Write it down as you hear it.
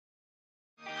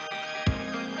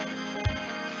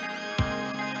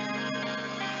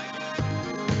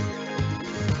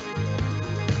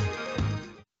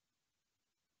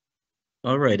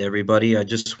All right, everybody. I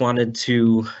just wanted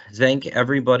to thank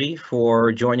everybody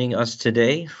for joining us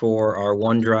today for our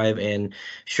OneDrive and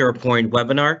SharePoint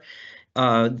webinar.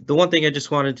 The one thing I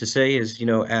just wanted to say is,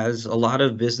 as a lot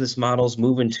of business models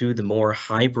move into the more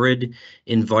hybrid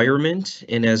environment,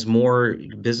 and as more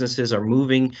businesses are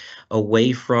moving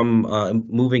away from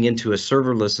moving into a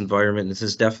serverless environment, this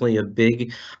is definitely a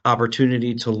big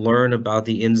opportunity to learn about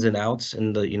the ins and outs,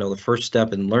 and the first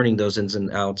step in learning those ins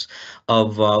and outs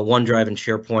of OneDrive and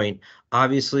SharePoint.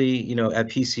 Obviously, at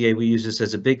PCA, we use this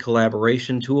as a big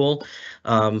collaboration tool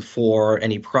for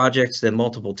any projects that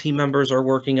multiple team members are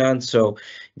working on. So,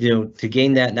 to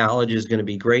gain that knowledge is going to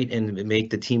be great and make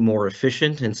the team more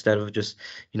efficient instead of just,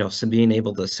 being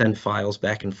able to send files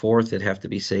back and forth that have to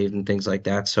be saved and things like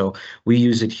that. So we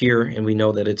use it here, and we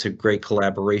know that it's a great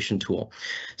collaboration tool.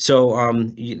 So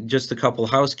just a couple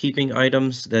housekeeping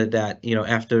items that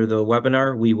after the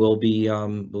webinar,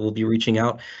 we'll be reaching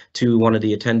out to one of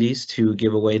the attendees to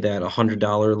give away that $100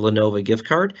 Lenovo gift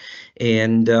card.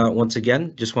 And once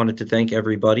again, just wanted to thank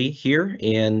everybody here,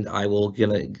 and I will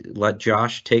gonna let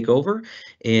Josh take over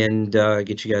and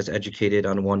get you guys educated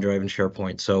on OneDrive and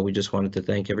SharePoint. So we just wanted to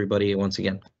thank everybody once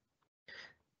again.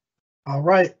 All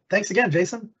right, thanks again,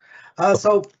 Jason.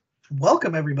 So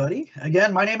welcome everybody.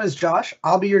 Again, my name is Josh.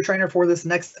 I'll be your trainer for this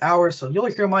next hour, so you'll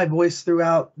hear my voice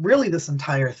throughout really this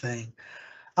entire thing.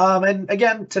 And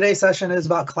again, today's session is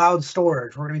about cloud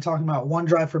storage. We're going to be talking about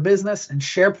OneDrive for Business and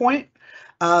SharePoint.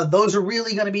 Those are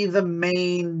really going to be the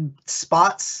main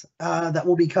spots that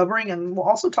we'll be covering, and we'll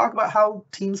also talk about how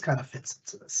Teams kind of fits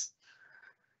into this.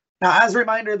 Now, as a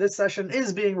reminder, this session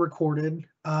is being recorded,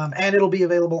 and it'll be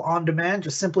available on demand.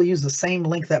 Just simply use the same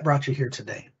link that brought you here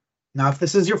today. Now, if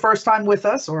this is your first time with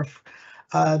us, or if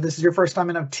this is your first time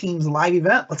in a Teams live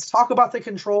event, let's talk about the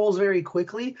controls very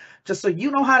quickly, just so you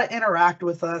know how to interact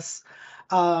with us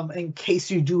in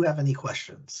case you do have any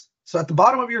questions. So at the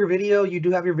bottom of your video, you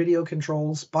do have your video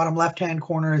controls. Bottom left-hand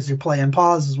corner is your play and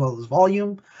pause, as well as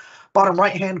volume. Bottom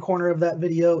right-hand corner of that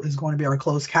video is going to be our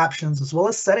closed captions, as well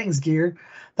as settings gear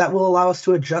that will allow us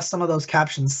to adjust some of those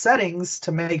caption settings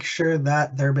to make sure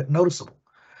that they're a bit noticeable,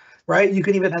 right? You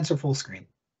can even enter full screen.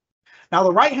 Now,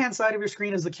 the right-hand side of your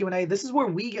screen is the Q&A. This is where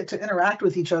we get to interact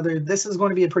with each other. This is going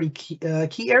to be a pretty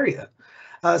key area,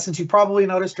 since you probably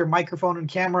noticed your microphone and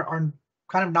camera are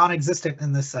kind of non-existent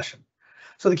in this session.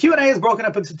 So the Q&A is broken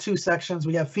up into two sections.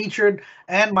 We have featured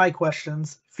and my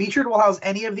questions. Featured will house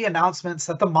any of the announcements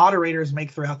that the moderators make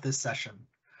throughout this session.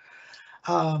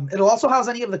 It'll also house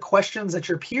any of the questions that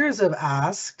your peers have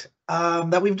asked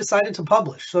that we've decided to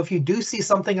publish. So if you do see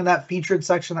something in that featured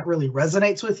section that really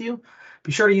resonates with you,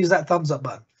 be sure to use that thumbs up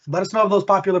button. Let us know of those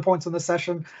popular points in the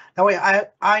session. That way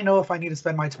I know if I need to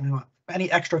spend my time on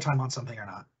any extra time on something or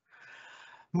not.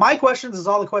 My questions is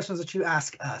all the questions that you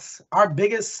ask us. Our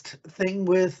biggest thing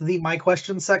with the My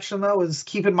Questions section, though, is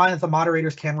keep in mind that the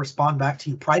moderators can respond back to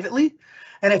you privately.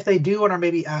 And if they do and are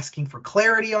maybe asking for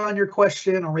clarity on your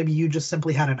question, or maybe you just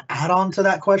simply had an add-on to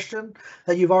that question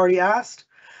that you've already asked,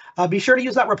 be sure to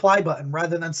use that reply button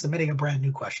rather than submitting a brand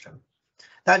new question.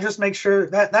 That just makes sure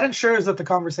that ensures that the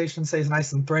conversation stays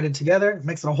nice and threaded together. It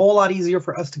makes it a whole lot easier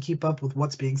for us to keep up with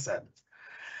what's being said.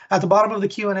 At the bottom of the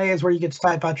Q&A is where you get to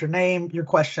type out your name, your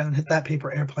question, and hit that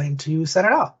paper airplane to send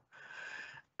it out.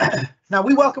 Now,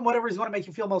 we welcome whatever is going to make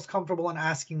you feel most comfortable in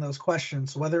asking those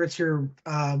questions, whether it's your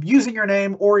using your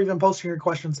name or even posting your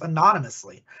questions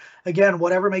anonymously. Again,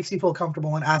 whatever makes you feel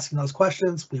comfortable in asking those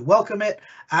questions, we welcome it.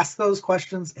 Ask those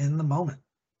questions in the moment.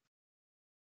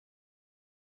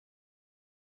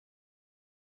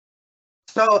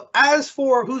 So as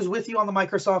for who's with you on the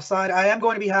Microsoft side, I am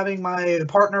going to be having my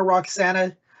partner,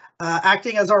 Roxana,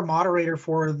 acting as our moderator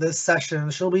for this session.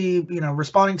 She'll be,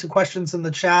 responding to questions in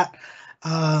the chat.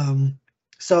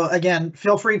 So again,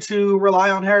 feel free to rely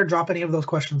on her, drop any of those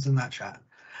questions in that chat.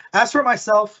 As for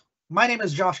myself, my name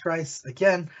is Josh Grice.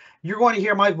 Again, you're going to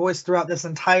hear my voice throughout this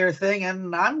entire thing,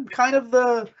 and I'm kind of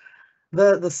the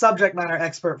subject matter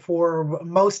expert for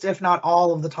most, if not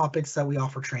all, of the topics that we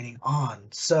offer training on.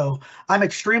 So I'm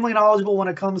extremely knowledgeable when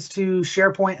it comes to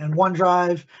SharePoint and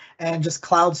OneDrive and just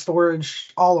cloud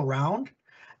storage all around.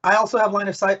 I also have line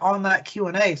of sight on that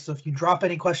Q&A, so if you drop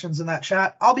any questions in that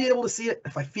chat, I'll be able to see it.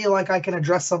 If I feel like I can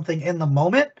address something in the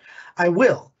moment, I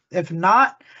will. If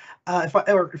not,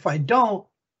 if I don't,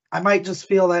 I might just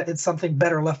feel that it's something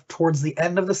better left towards the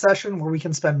end of the session where we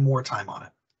can spend more time on it.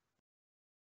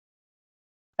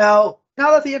 Now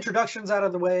that the introduction's out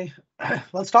of the way,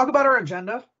 let's talk about our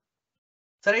agenda.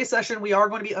 Today's session, we are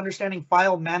going to be understanding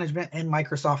file management in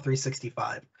Microsoft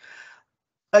 365.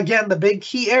 Again, the big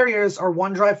key areas are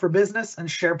OneDrive for Business and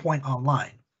SharePoint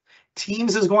Online.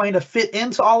 Teams is going to fit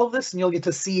into all of this, and you'll get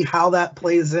to see how that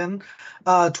plays in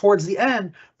towards the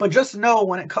end. But just know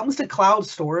when it comes to cloud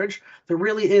storage, there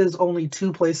really is only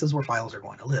two places where files are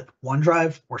going to live: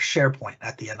 OneDrive or SharePoint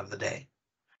at the end of the day.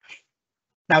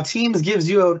 Now, Teams gives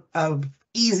you a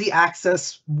easy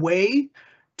access way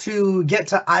to get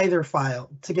to either file,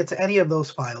 to get to any of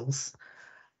those files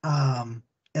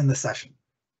in the session.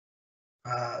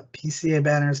 PCA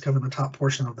banners cover the top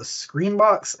portion of the screen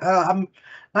box. I'm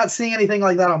not seeing anything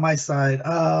like that on my side.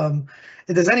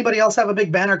 Does anybody else have a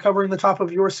big banner covering the top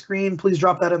of your screen? Please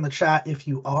drop that in the chat if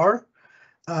you are.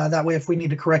 That way, if we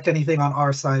need to correct anything on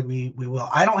our side, we will.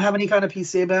 I don't have any kind of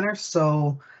PCA banner,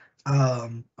 so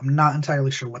I'm not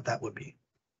entirely sure what that would be.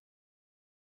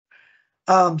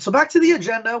 So back to the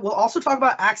agenda, we'll also talk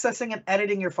about accessing and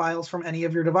editing your files from any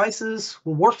of your devices.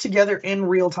 We'll work together in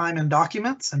real time in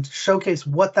documents and showcase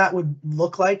what that would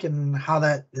look like and how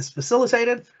that is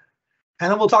facilitated.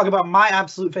 And then we'll talk about my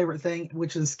absolute favorite thing,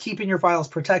 which is keeping your files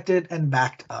protected and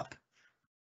backed up.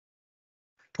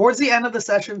 Towards the end of the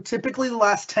session, typically the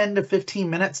last 10 to 15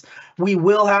 minutes, we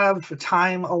will have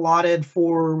time allotted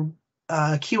for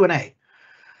Q&A.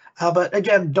 But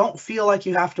again, don't feel like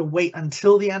you have to wait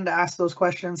until the end to ask those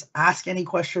questions. Ask any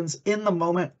questions in the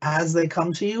moment as they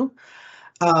come to you.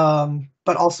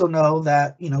 But also know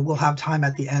that, we'll have time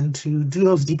at the end to do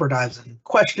those deeper dives in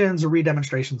questions or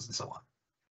re-demonstrations and so on.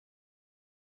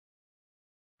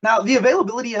 Now, the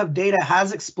availability of data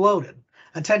has exploded.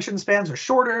 Attention spans are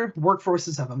shorter,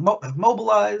 workforces have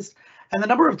mobilized, and the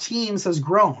number of teams has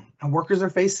grown, and workers are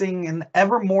facing an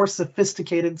ever more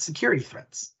sophisticated security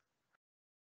threats.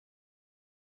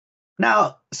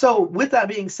 Now, so with that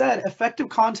being said, effective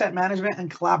content management and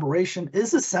collaboration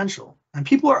is essential, and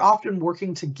people are often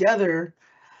working together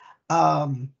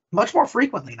much more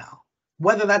frequently now,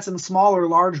 whether that's in small or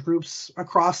large groups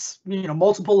across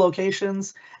multiple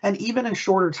locations and even in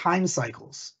shorter time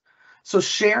cycles. So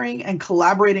sharing and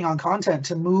collaborating on content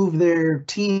to move their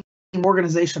team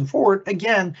organization forward,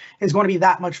 again, is going to be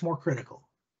that much more critical.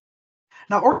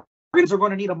 Now, organizations are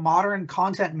going to need a modern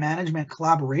content management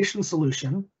collaboration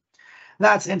solution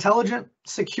that's intelligent,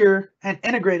 secure, and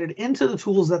integrated into the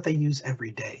tools that they use every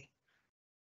day.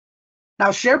 Now,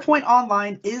 SharePoint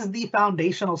Online is the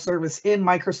foundational service in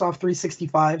Microsoft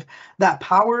 365 that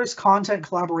powers content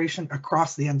collaboration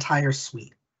across the entire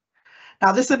suite.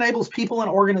 Now, this enables people and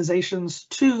organizations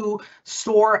to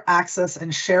store, access,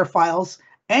 and share files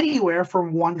anywhere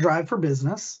from OneDrive for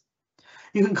Business.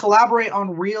 You can collaborate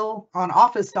on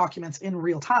Office documents in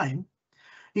real time.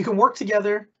 You can work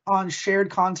together on shared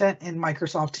content in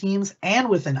Microsoft Teams and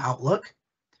within Outlook.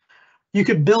 You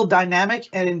could build dynamic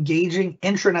and engaging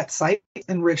intranet sites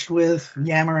enriched with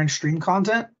Yammer and Stream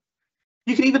content.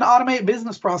 You can even automate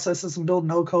business processes and build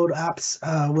no-code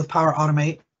apps with Power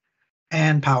Automate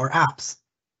and Power Apps.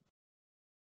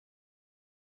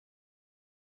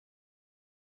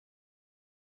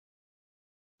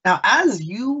 Now, as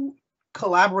you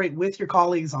collaborate with your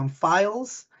colleagues on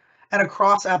files and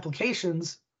across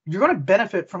applications, you're going to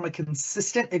benefit from a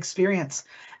consistent experience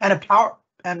and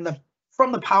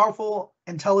from the powerful,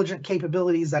 intelligent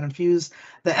capabilities that infuse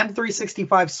the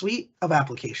M365 suite of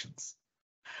applications.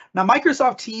 Now,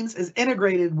 Microsoft Teams is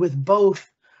integrated with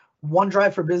both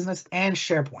OneDrive for Business and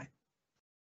SharePoint.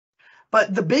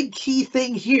 But the big key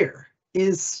thing here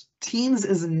is Teams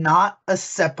is not a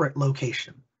separate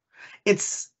location.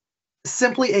 It's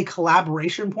simply a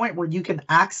collaboration point where you can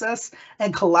access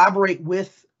and collaborate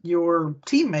with your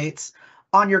teammates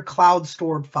on your cloud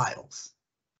stored files.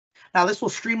 Now, this will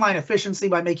streamline efficiency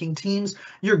by making Teams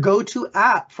your go-to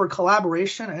app for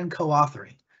collaboration and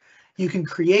co-authoring. You can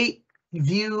create,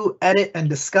 view, edit, and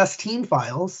discuss team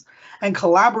files and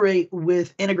collaborate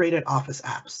with integrated Office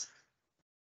apps.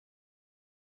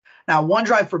 Now,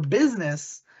 OneDrive for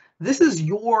Business, this is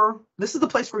the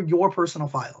place for your personal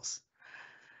files.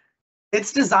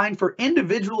 It's designed for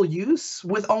individual use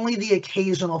with only the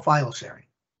occasional file sharing.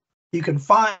 You can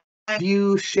find,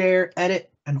 view, share,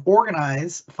 edit, and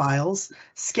organize files,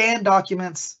 scan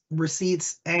documents,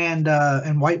 receipts, and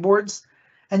whiteboards,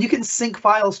 and you can sync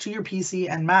files to your PC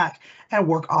and Mac and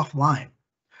work offline.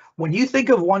 When you think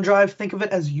of OneDrive, think of it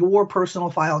as your personal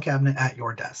file cabinet at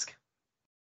your desk.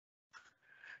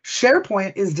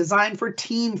 SharePoint is designed for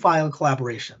team file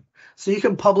collaboration, so you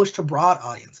can publish to broad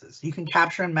audiences. You can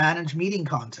capture and manage meeting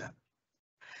content,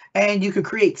 and you can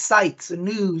create sites and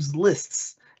news,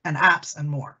 lists, and apps and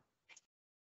more.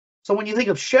 So when you think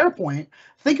of SharePoint,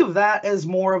 think of that as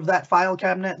more of that file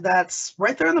cabinet that's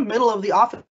right there in the middle of the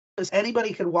office.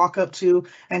 Anybody could walk up to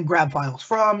and grab files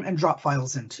from and drop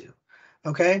files into.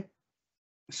 Okay,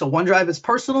 so OneDrive is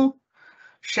personal,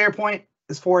 SharePoint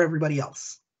is for everybody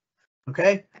else.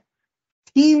 Okay.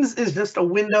 Teams is just a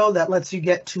window that lets you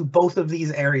get to both of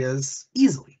these areas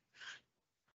easily.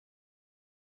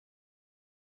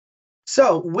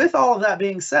 So with all of that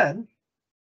being said,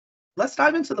 let's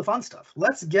dive into the fun stuff.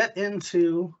 Let's get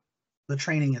into the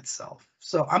training itself.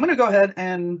 So I'm going to go ahead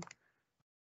and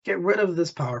get rid of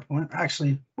this PowerPoint.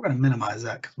 Actually, we're going to minimize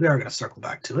that because we are going to circle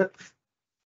back to it.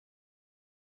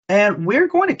 And we're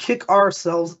going to kick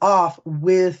ourselves off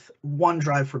with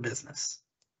OneDrive for Business.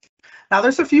 Now,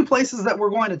 there's a few places that we're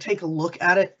going to take a look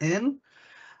at it in.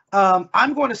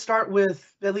 I'm going to start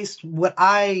with at least what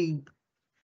I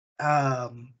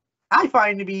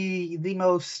find to be the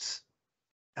most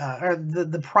or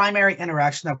the primary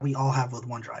interaction that we all have with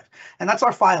OneDrive, and that's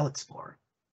our file explorer.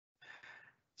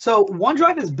 So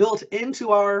OneDrive is built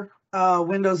into our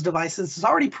Windows devices. It's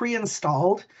already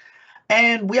pre-installed,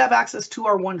 and we have access to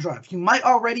our OneDrive. You might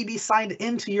already be signed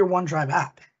into your OneDrive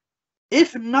app.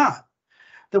 If not,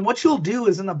 then what you'll do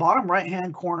is in the bottom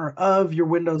right-hand corner of your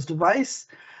Windows device,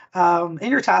 in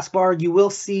your taskbar, you will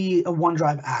see a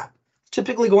OneDrive app.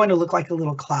 Typically going to look like a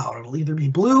little cloud. It'll either be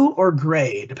blue or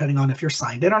gray, depending on if you're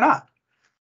signed in or not.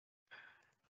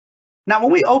 Now,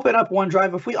 when we open up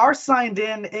OneDrive, if we are signed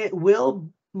in, it will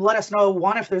let us know,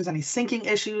 one, if there's any syncing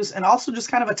issues, and also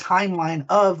just kind of a timeline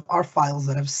of our files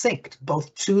that have synced,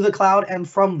 both to the cloud and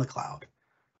from the cloud.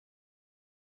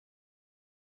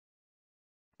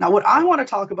 Now, what I want to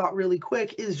talk about really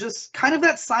quick is just kind of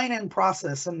that sign-in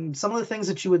process and some of the things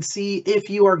that you would see if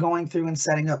you are going through and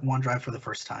setting up OneDrive for the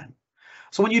first time.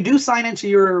 So when you do sign into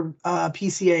your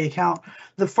PCA account,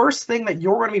 the first thing that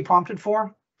you're going to be prompted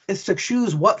for is to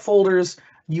choose what folders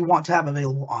you want to have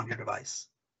available on your device.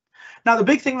 Now, the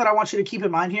big thing that I want you to keep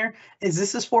in mind here is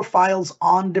this is for files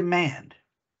on demand,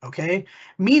 okay?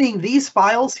 Meaning these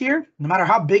files here, no matter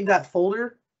how big that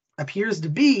folder appears to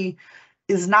be,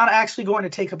 is not actually going to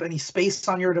take up any space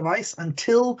on your device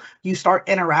until you start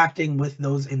interacting with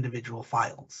those individual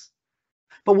files.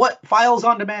 But what Files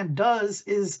on Demand does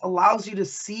is allows you to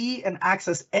see and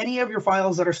access any of your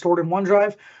files that are stored in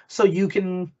OneDrive so you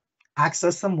can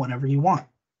access them whenever you want.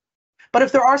 But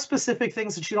if there are specific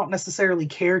things that you don't necessarily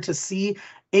care to see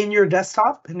in your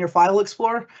desktop, in your File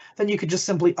Explorer, then you could just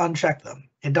simply uncheck them.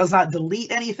 It does not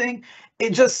delete anything.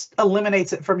 It just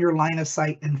eliminates it from your line of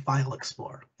sight in File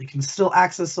Explorer. You can still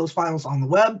access those files on the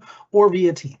web or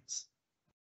via Teams.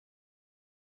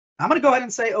 I'm going to go ahead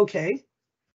and say OK.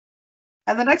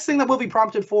 And the next thing that we'll be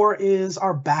prompted for is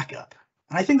our backup.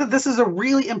 And I think that this is a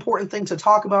really important thing to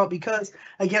talk about because,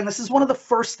 again, this is one of the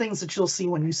first things that you'll see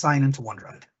when you sign into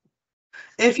OneDrive.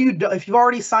 If you've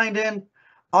already signed in,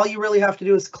 all you really have to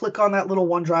do is click on that little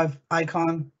OneDrive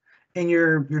icon in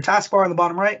your taskbar on the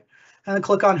bottom right, and then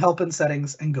click on Help and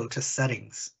Settings and go to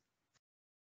Settings.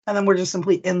 And then we're just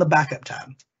simply in the Backup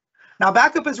tab. Now,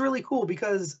 backup is really cool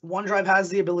because OneDrive has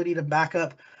the ability to back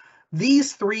up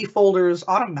these 3 folders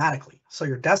automatically. So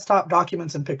your desktop,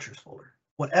 documents, and pictures folder.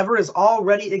 Whatever is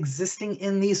already existing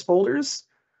in these folders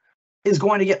is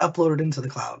going to get uploaded into the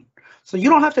cloud. So you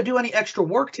don't have to do any extra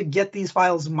work to get these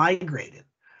files migrated.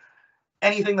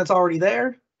 Anything that's already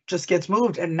there just gets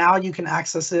moved, and now you can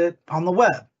access it on the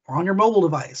web or on your mobile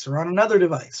device or on another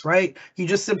device, right? You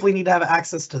just simply need to have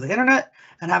access to the internet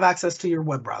and have access to your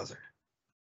web browser.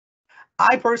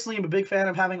 I personally am a big fan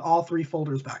of having all 3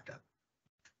 folders backed up.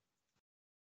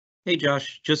 Hey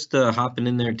Josh, just hopping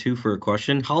in there too for a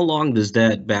question. How long does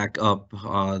that back up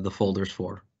the folders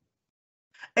for?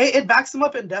 It backs them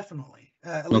up indefinitely.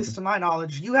 At least to my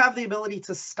knowledge, you have the ability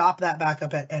to stop that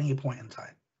backup at any point in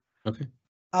time. Okay.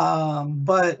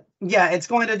 But yeah, it's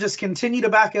going to just continue to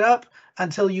back it up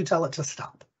until you tell it to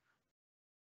stop.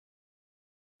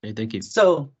 Hey, thank you.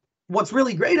 So what's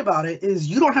really great about it is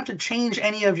you don't have to change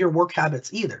any of your work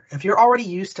habits either. If you're already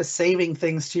used to saving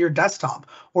things to your desktop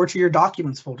or to your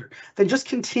documents folder, then just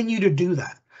continue to do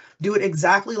that. Do it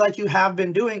exactly like you have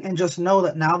been doing and just know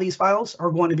that now these files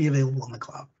are going to be available in the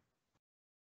cloud.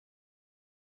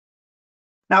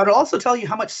 Now, it'll also tell you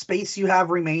how much space you have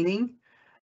remaining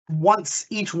once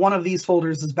each one of these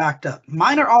folders is backed up.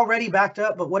 Mine are already backed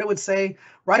up, but what it would say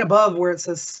right above where it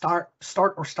says start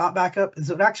or stop backup is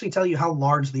it would actually tell you how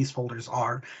large these folders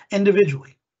are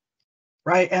individually,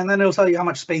 right? And then it'll tell you how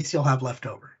much space you'll have left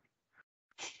over.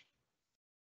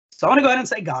 So I'm going to go ahead and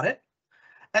say got it.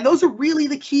 And those are really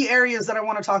the key areas that I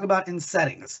want to talk about in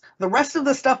settings. The rest of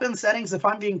the stuff in settings, if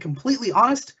I'm being completely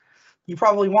honest, you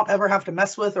probably won't ever have to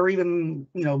mess with or even,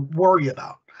 worry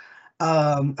about.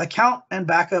 Account and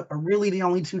backup are really the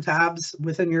only 2 tabs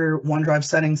within your OneDrive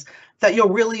settings that you'll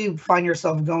really find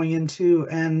yourself going into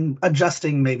and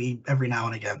adjusting maybe every now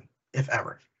and again, if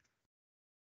ever.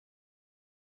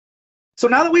 So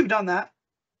now that we've done that,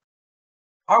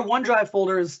 our OneDrive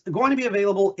folder is going to be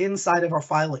available inside of our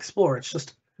File Explorer. It's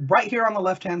just right here on the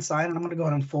left-hand side, and I'm going to go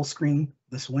ahead and full screen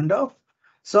this window.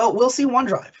 So we'll see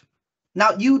OneDrive.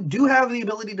 Now, you do have the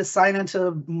ability to sign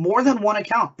into more than one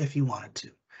account if you wanted to.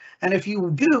 And if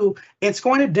you do, it's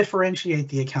going to differentiate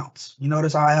the accounts. You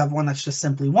notice I have one that's just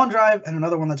simply OneDrive and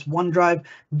another one that's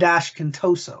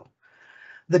OneDrive-Contoso.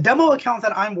 The demo account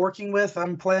that I'm working with,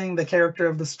 I'm playing the character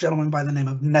of this gentleman by the name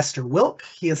of Nestor Wilk.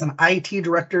 He is an IT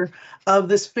director of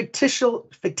this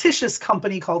fictitious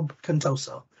company called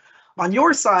Contoso. On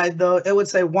your side, though, it would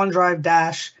say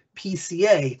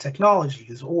OneDrive-PCA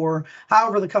Technologies, or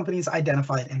however the company is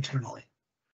identified internally.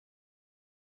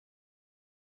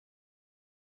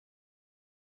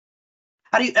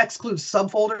 How do you exclude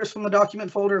subfolders from the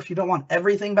document folder if you don't want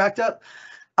everything backed up?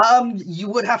 You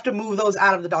would have to move those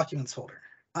out of the documents folder.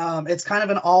 It's kind of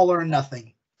an all or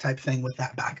nothing type thing with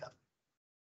that backup.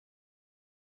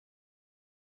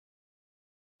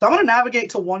 So I'm going to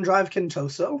navigate to OneDrive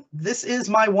Contoso. This is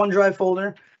my OneDrive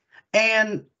folder.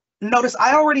 And notice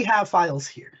I already have files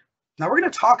here. Now we're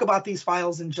going to talk about these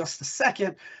files in just a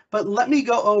second, but let me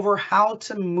go over how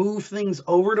to move things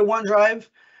over to OneDrive,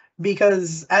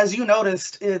 because as you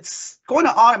noticed, it's going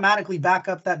to automatically back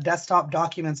up that desktop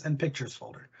documents and pictures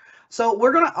folder. So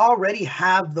we're going to already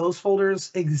have those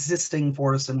folders existing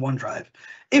for us in OneDrive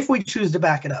if we choose to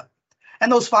back it up.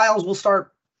 And those files will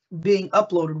start being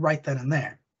uploaded right then and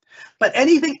there. But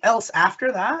anything else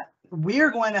after that,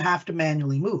 we're going to have to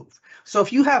manually move. So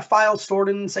if you have files stored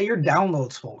in, say, your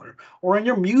downloads folder, or in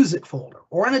your music folder,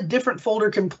 or in a different folder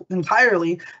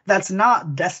entirely that's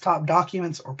not desktop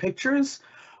documents or pictures,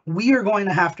 we are going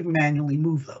to have to manually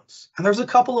move those. And there's a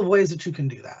couple of ways that you can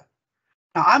do that.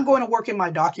 Now, I'm going to work in my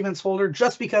documents folder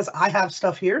just because I have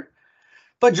stuff here,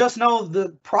 but just know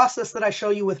the process that I show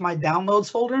you with my downloads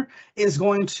folder is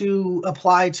going to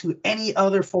apply to any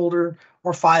other folder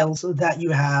or files that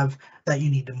you have that you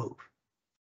need to move.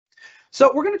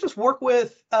 So we're going to just work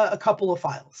with a couple of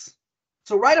files.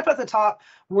 So right up at the top,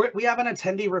 we have an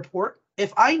attendee report.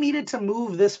 If I needed to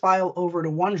move this file over to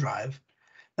OneDrive,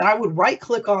 then I would right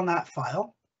click on that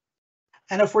file.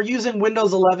 And if we're using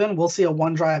Windows 11, we'll see a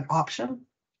OneDrive option.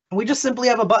 And we just simply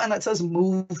have a button that says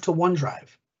Move to OneDrive.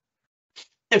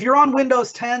 If you're on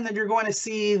Windows 10, then you're going to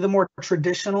see the more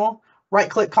traditional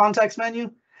right-click context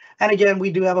menu. And again, we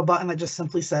do have a button that just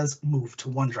simply says Move to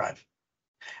OneDrive.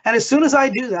 And as soon as I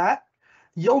do that,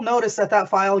 you'll notice that that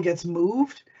file gets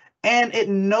moved and it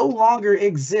no longer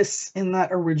exists in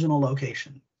that original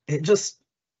location. It just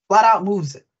flat out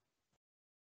moves it.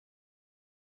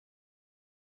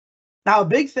 Now, a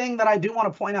big thing that I do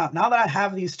want to point out, now that I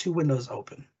have these two windows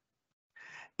open,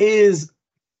 is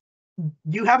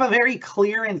you have a very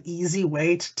clear and easy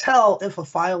way to tell if a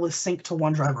file is synced to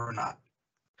OneDrive or not.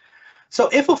 So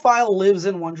if a file lives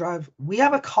in OneDrive, we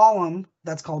have a column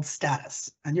that's called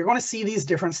status, and you're going to see these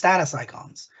different status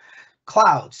icons: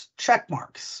 clouds, check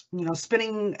marks,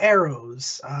 spinning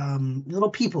arrows, little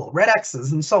people, red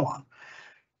X's, and so on.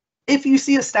 If you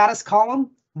see a status column,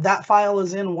 that file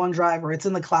is in OneDrive or it's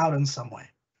in the cloud in some way.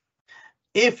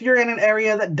 If you're in an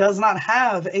area that does not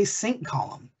have a sync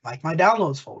column, like my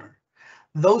downloads folder,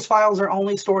 those files are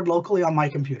only stored locally on my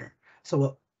computer.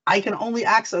 So I can only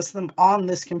access them on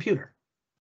this computer.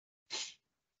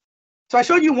 So I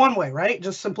showed you one way, right?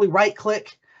 Just simply right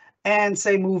click and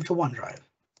say Move to OneDrive.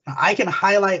 Now I can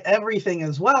highlight everything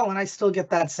as well, and I still get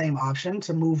that same option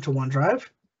to move to OneDrive.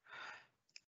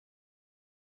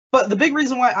 But the big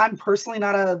reason why I'm personally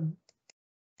not a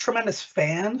tremendous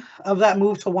fan of that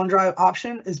Move to OneDrive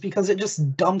option is because it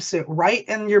just dumps it right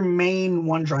in your main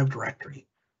OneDrive directory.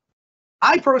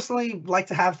 I personally like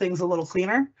to have things a little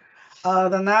cleaner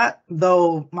than that,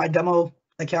 though my demo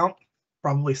account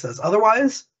probably says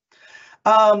otherwise.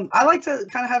 I like to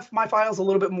kind of have my files a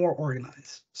little bit more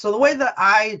organized. So the way that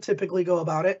I typically go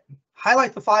about it,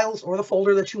 highlight the files or the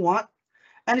folder that you want,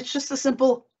 and it's just a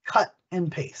simple cut and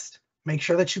paste. Make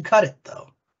sure that you cut it, though.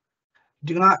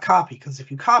 Do not copy, because if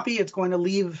you copy, it's going to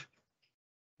leave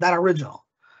that original.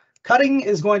 Cutting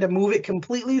is going to move it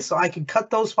completely, so I can cut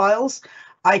those files.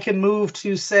 I can move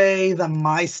to, say, the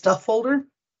My Stuff folder,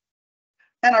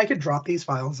 and I could drop these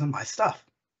files in My Stuff.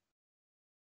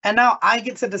 And now I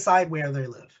get to decide where they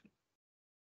live.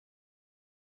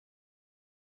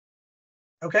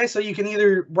 Okay, so you can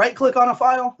either right-click on a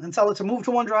file and tell it to move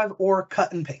to OneDrive or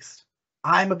cut and paste.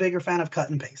 I'm a bigger fan of cut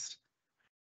and paste.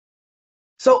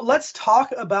 So let's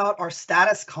talk about our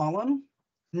status column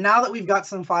now that we've got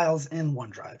some files in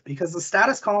OneDrive, because the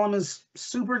status column is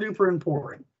super duper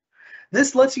important.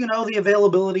 This lets you know the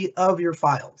availability of your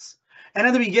files. And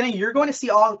in the beginning, you're going to see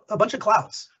a bunch of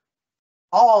clouds.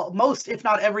 most, if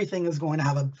not everything, is going to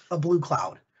have a blue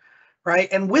cloud, right?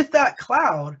 And with that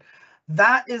cloud,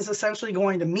 that is essentially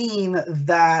going to mean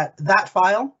that that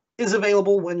file is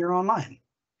available when you're online.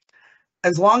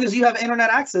 As long as you have internet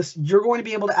access, you're going to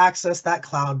be able to access that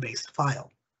cloud-based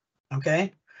file,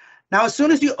 okay? Now, as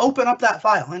soon as you open up that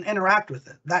file and interact with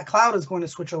it, that cloud is going to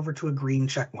switch over to a green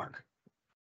check mark.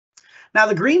 Now,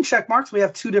 the green check marks, we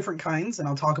have two different kinds, and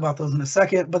I'll talk about those in a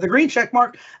second. But the green check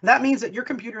mark, that means that your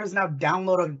computer has now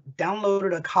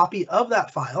downloaded a copy of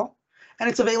that file, and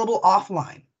it's available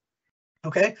offline.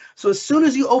 Okay, so as soon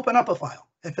as you open up a file,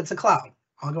 if it's a cloud,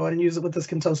 I'll go ahead and use it with this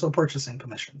Contoso purchasing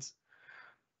permissions.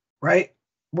 Right,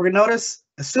 we're gonna notice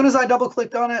as soon as I double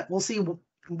clicked on it, we'll see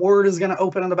Word is gonna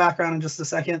open in the background in just a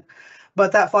second,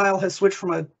 but that file has switched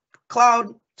from a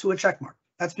cloud to a check mark.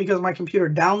 That's because my computer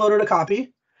downloaded a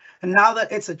copy, and now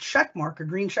that it's a check mark, a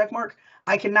green check mark,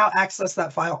 I can now access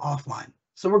that file offline.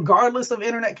 So regardless of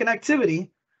internet connectivity,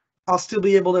 I'll still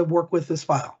be able to work with this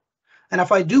file. And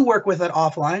if I do work with it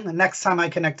offline, the next time I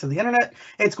connect to the internet,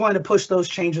 it's going to push those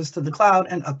changes to the cloud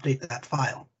and update that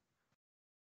file.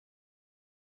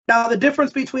 Now, the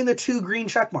difference between the two green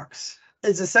check marks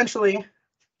is essentially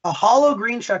a hollow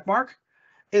green check mark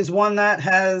is one that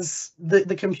has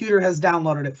the computer has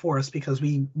downloaded it for us because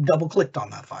we double clicked on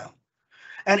that file.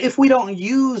 And if we don't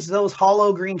use those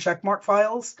hollow green checkmark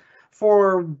files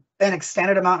for an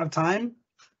extended amount of time,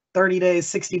 30 days,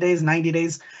 60 days, 90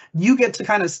 days, you get to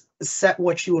kind of set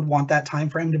what you would want that time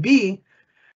frame to be.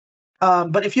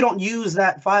 But if you don't use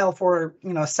that file for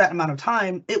a set amount of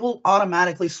time, it will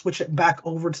automatically switch it back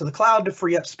over to the cloud to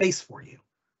free up space for you.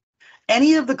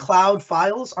 Any of the cloud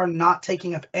files are not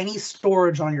taking up any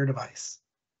storage on your device.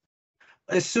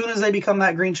 As soon as they become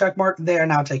that green check mark, they are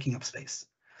now taking up space.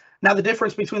 Now, the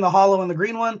difference between the hollow and the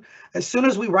green one, as soon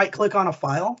as we right-click on a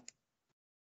file,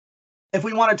 if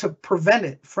we wanted to prevent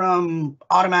it from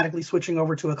automatically switching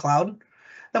over to a cloud,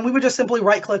 then we would just simply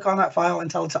right-click on that file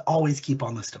and tell it to always keep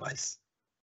on this device.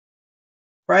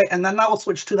 Right? And then that will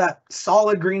switch to that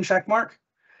solid green check mark.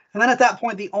 And then at that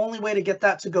point, the only way to get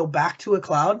that to go back to a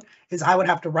cloud is I would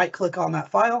have to right-click on that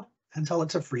file and tell it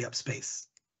to free up space.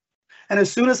 And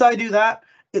as soon as I do that,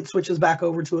 it switches back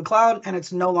over to a cloud and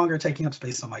it's no longer taking up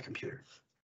space on my computer.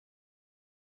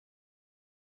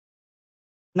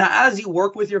 Now, as you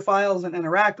work with your files and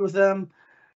interact with them,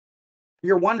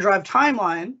 your OneDrive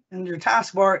timeline and your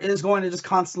taskbar is going to just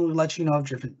constantly let you know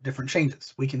of different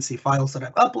changes. We can see files that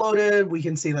I've uploaded. We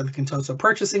can see that the Contoso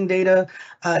purchasing data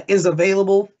is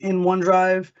available in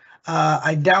OneDrive.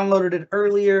 I downloaded it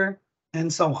earlier,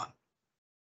 and so on.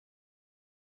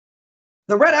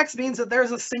 The red X means that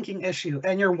there's a syncing issue,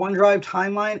 and your OneDrive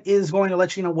timeline is going to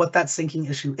let you know what that syncing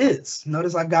issue is.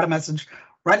 Notice I've got a message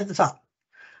right at the top.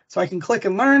 So I can click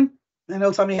and learn, and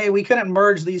it'll tell me, hey, we couldn't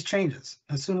merge these changes.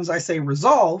 As soon as I say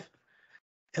resolve,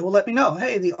 it will let me know,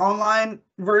 hey, the online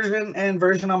version and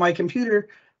version on my computer,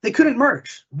 they couldn't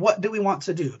merge. What do we want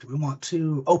to do? Do we want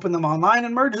to open them online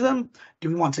and merge them? Do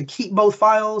we want to keep both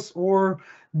files, or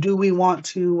do we want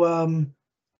to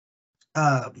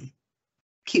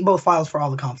keep both files for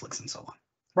all the conflicts and so on,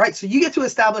 right? So you get to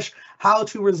establish how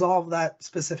to resolve that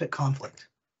specific conflict.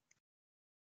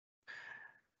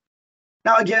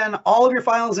 Now, again, all of your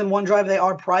files in OneDrive, they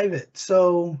are private.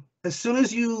 So as soon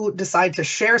as you decide to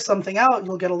share something out,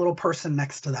 you'll get a little person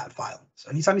next to that file. So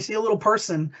anytime you see a little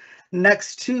person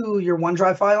next to your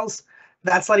OneDrive files,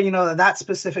 that's letting you know that that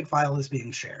specific file is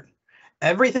being shared.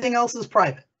 Everything else is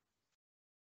private.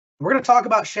 We're going to talk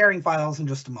about sharing files in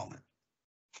just a moment.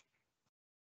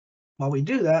 While we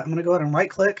do that, I'm going to go ahead and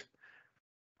right-click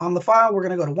on the file. We're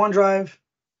going to go to OneDrive,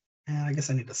 and I guess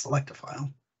I need to select a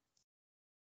file.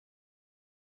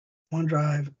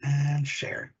 OneDrive and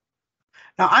share.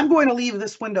 Now I'm going to leave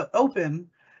this window open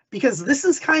because this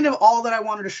is kind of all that I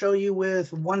wanted to show you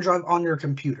with OneDrive on your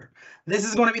computer. This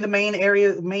is going to be the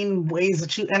main ways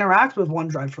that you interact with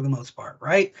OneDrive for the most part,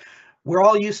 right? We're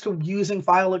all used to using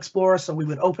File Explorer, so we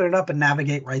would open it up and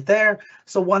navigate right there.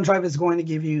 So OneDrive is going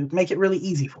to make it really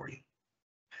easy for you.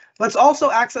 Let's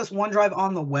also access OneDrive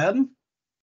on the web,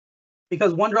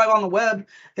 because OneDrive on the web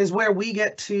is where we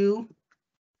get to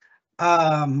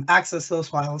access those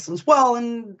files as well,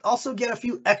 and also get a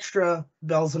few extra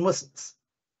bells and whistles.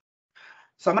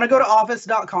 So I'm going to go to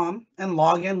office.com and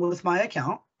log in with my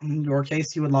account. In your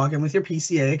case, you would log in with your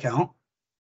PCA account.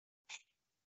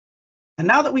 And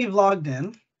now that we've logged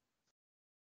in,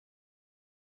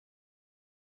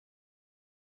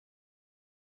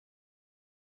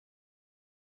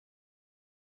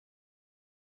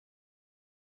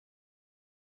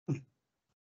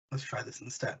 let's try this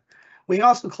instead. We can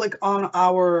also click on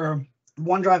our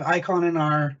OneDrive icon in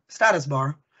our status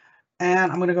bar,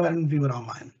 and I'm going to go ahead and view it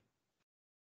online.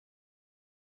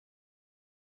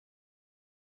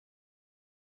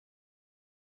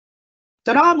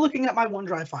 So now I'm looking at my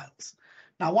OneDrive files.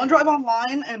 Now, OneDrive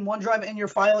Online and OneDrive in your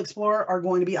File Explorer are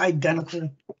going to be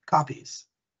identical copies.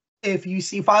 If you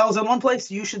see files in one place,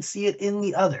 you should see it in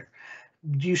the other.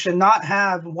 You should not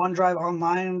have OneDrive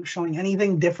Online showing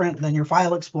anything different than your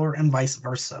File Explorer and vice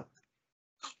versa.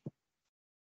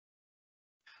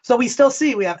 So we still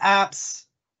see we have apps,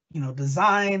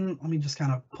 design. Let me just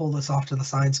kind of pull this off to the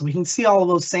side so we can see all of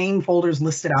those same folders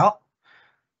listed out.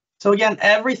 So again,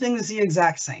 everything is the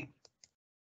exact same.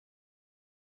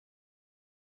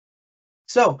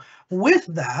 So with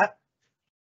that,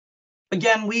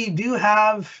 again, we do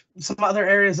have some other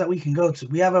areas that we can go to.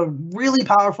 We have a really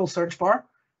powerful search bar.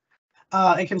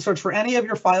 It can search for any of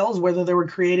your files, whether they were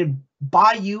created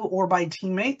by you or by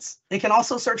teammates. It can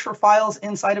also search for files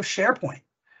inside of SharePoint.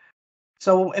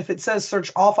 So if it says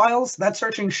search all files, that's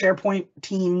searching SharePoint,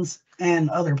 Teams, and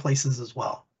other places as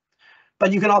well.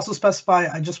 But you can also specify,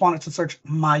 I just want it to search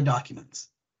my documents,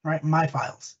 right? My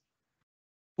files.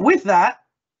 With that,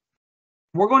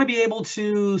 we're going to be able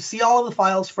to see all of the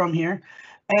files from here,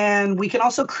 and we can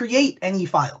also create any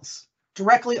files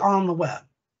directly on the web.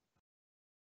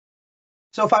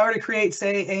 So if I were to create,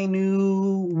 say, a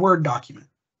new Word document,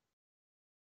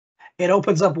 it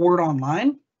opens up Word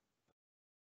Online.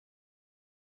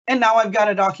 And now I've got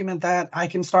a document that I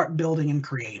can start building and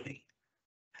creating.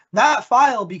 That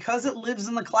file, because it lives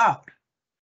in the cloud,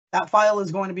 that file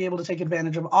is going to be able to take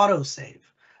advantage of autosave.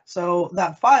 So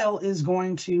that file is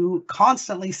going to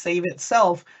constantly save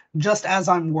itself just as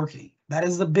I'm working. That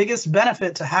is the biggest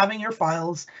benefit to having your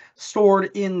files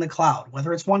stored in the cloud,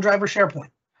 whether it's OneDrive or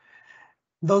SharePoint.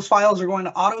 Those files are going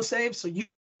to autosave, so you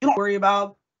don't worry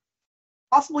about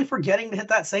possibly forgetting to hit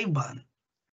that save button.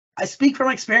 I speak from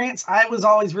experience. I was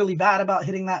always really bad about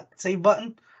hitting that save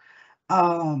button.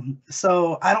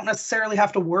 So I don't necessarily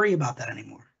have to worry about that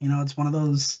anymore. It's one of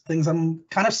those things I'm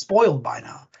kind of spoiled by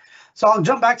now. So I'll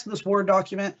jump back to this Word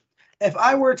document. If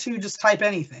I were to just type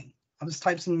anything, I'll just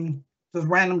type some just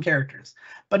random characters.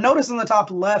 But notice in the top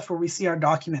left where we see our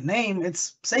document name,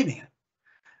 it's saving it.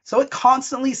 So it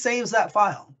constantly saves that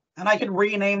file. And I could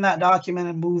rename that document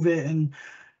and move it and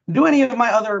do any of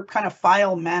my other kind of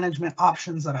file management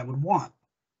options that I would want.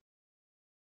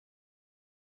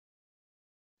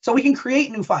 So we can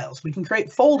create new files. We can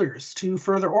create folders to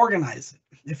further organize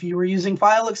it. If you were using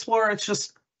File Explorer, it's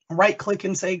just right click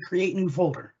and say create new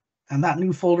folder. And that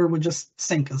new folder would just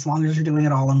sync as long as you're doing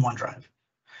it all in OneDrive.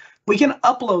 We can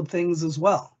upload things as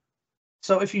well.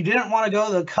 So if you didn't want to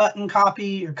go the cut and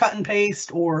copy or cut and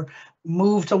paste or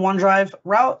move to OneDrive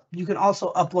route, you can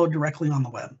also upload directly on the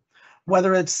web,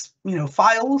 whether it's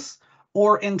files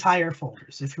or entire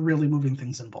folders if you're really moving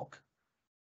things in bulk.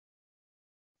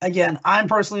 Again, I'm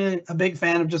personally a big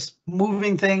fan of just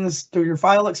moving things through your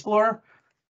File Explorer.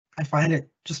 I find it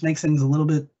just makes things a little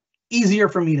bit easier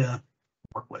for me to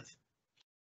work with.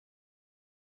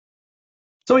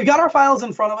 So we've got our files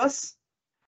in front of us.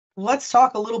 Let's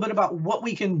talk a little bit about what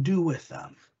we can do with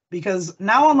them. Because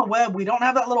now on the web, we don't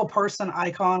have that little person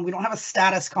icon. We don't have a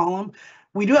status column.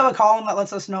 We do have a column that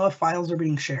lets us know if files are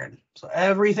being shared. So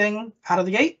everything out of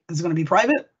the gate is going to be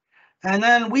private. And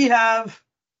then we have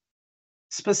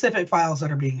specific files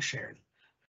that are being shared.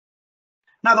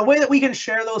 Now, the way that we can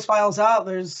share those files out,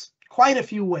 there's quite a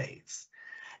few ways.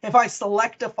 If I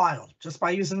select a file just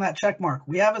by using that check mark,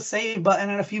 we have a save button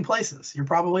in a few places. You're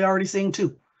probably already seeing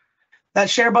two. That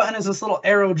share button is this little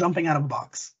arrow jumping out of a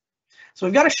box. So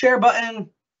we've got a share button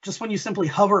just when you simply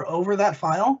hover over that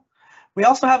file. We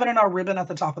also have it in our ribbon at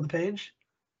the top of the page.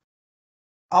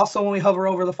 Also, when we hover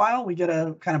over the file, we get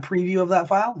a kind of preview of that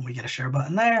file. We get a share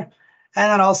button there. And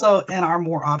then also in our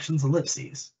More Options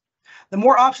ellipses. The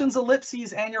More Options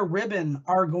ellipses and your ribbon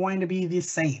are going to be the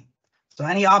same. So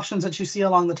any options that you see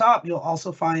along the top, you'll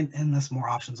also find in this More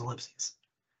Options ellipses.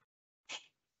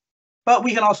 But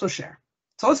we can also share.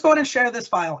 So let's go ahead and share this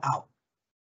file out.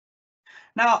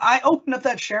 Now, I opened up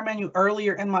that share menu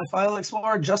earlier in my File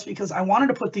Explorer just because I wanted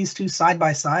to put these two side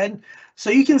by side so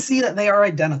you can see that they are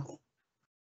identical.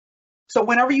 So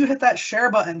whenever you hit that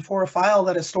share button for a file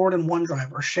that is stored in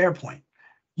OneDrive or SharePoint,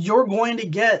 you're going to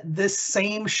get this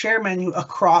same share menu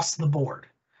across the board,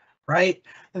 right?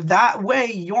 That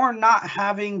way, you're not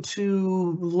having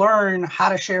to learn how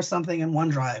to share something in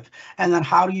OneDrive and then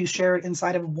how do you share it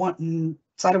inside of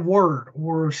Word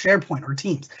or SharePoint or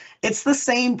Teams. It's the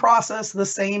same process, the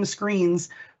same screens,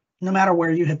 no matter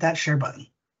where you hit that share button.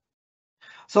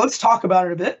 So let's talk about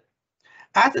it a bit.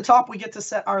 At the top, we get to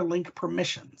set our link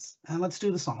permissions, and let's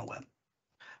do this on the web.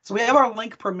 So we have our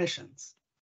link permissions.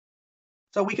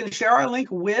 So we can share our link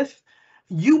with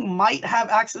You might have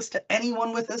access to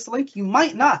anyone with this link. You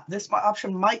might not. This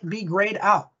option might be grayed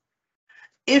out.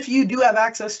 If you do have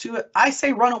access to it, I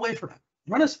say run away from it.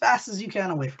 Run as fast as you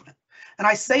can away from it. And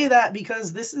I say that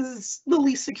because this is the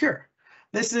least secure.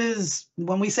 This is,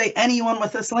 when we say anyone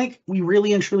with this link, we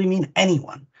really and truly mean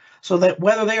anyone. So that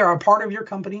whether they are a part of your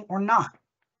company or not.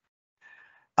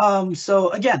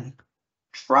 So again,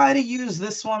 try to use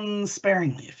this one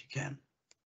sparingly if you can.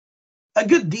 A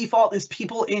good default is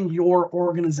people in your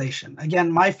organization.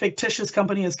 Again, my fictitious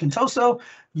company is Contoso.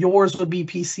 Yours would be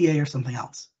PCA or something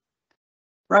else,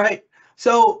 right?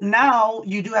 So now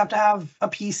you do have to have a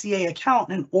PCA account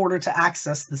in order to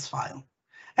access this file.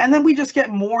 And then we just get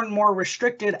more and more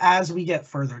restricted as we get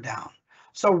further down.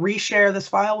 So reshare this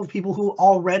file with people who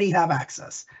already have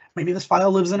access. Maybe this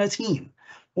file lives in a team,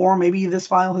 or maybe this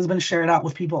file has been shared out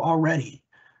with people already.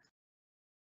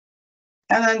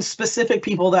 And then specific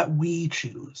people that we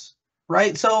choose,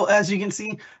 right? So as you can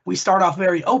see, we start off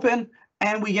very open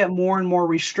and we get more and more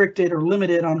restricted or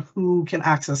limited on who can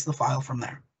access the file from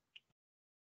there.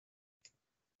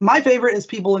 My favorite is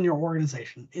people in your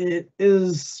organization. It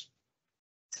is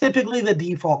typically the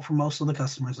default for most of the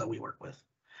customers that we work with.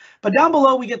 But down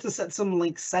below, we get to set some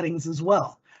link settings as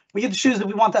well. We get to choose if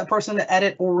we want that person to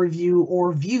edit or review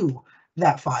or view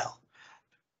that file.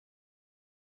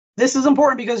 This is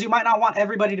important because you might not want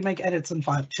everybody to make edits and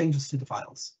changes to the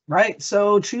files, right?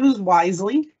 So choose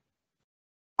wisely.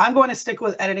 I'm going to stick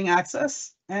with editing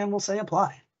access and we'll say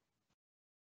apply.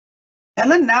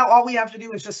 And then now all we have to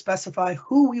do is just specify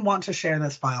who we want to share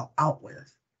this file out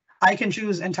with. I can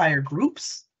choose entire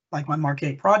groups, like my Mark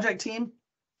 8 project team,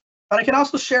 but I can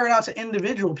also share it out to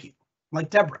individual people, like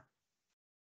Deborah.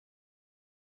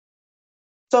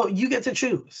 So you get to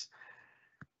choose.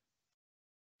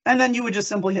 And then you would just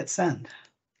simply hit send.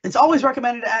 It's always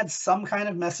recommended to add some kind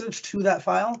of message to that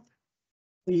file.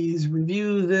 Please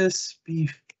review this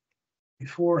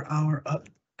before our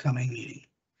upcoming meeting.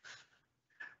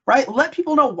 Right? Let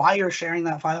people know why you're sharing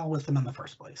that file with them in the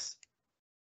first place.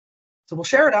 So we'll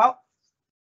share it out.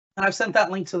 And I've sent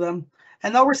that link to them.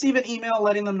 And they'll receive an email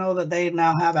letting them know that they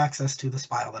now have access to this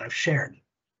file that I've shared.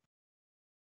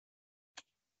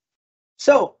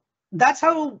 So that's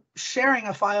how sharing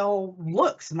a file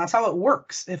looks, and that's how it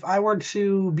works. If I were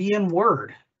to be in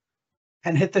Word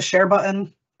and hit the share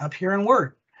button up here in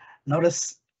Word,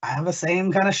 notice I have the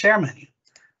same kind of share menu.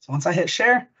 So once I hit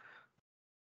share,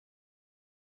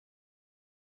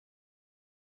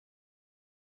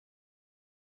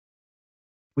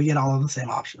 we get all of the same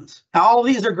options. Now, all of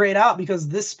these are grayed out because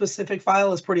this specific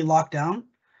file is pretty locked down.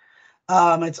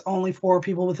 It's only for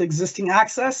people with existing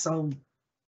access, so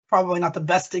probably not the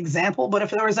best example, but if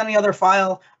there was any other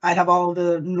file, I'd have all of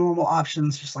the normal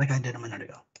options just like I did a minute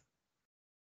ago.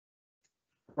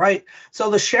 Right? So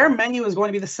the share menu is going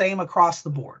to be the same across the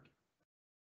board.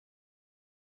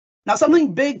 Now,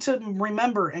 something big to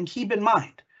remember and keep in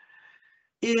mind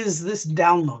is this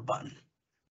download button.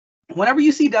 Whenever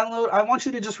you see download, I want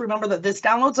you to just remember that this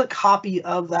downloads a copy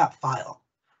of that file.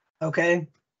 Okay?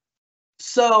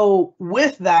 So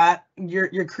with that,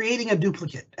 you're creating a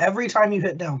duplicate every time you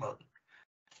hit download.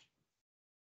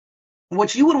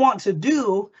 What you would want to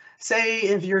do, say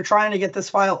if you're trying to get this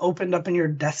file opened up in your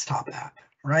desktop app,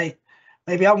 right?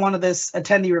 Maybe I wanted this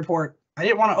attendee report. I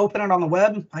didn't want to open it on the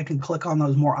web. I can click on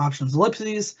those more options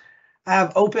ellipses. I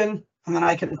have open, and then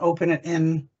I can open it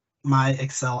in my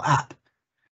Excel app.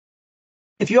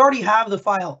 If you already have the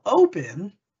file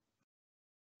open,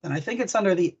 then I think it's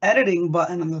under the editing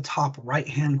button in the top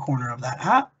right-hand corner of that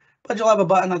app, but you'll have a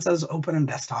button that says open in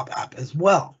desktop app as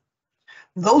well.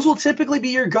 Those will typically be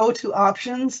your go-to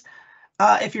options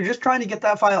if you're just trying to get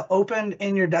that file opened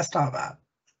in your desktop app.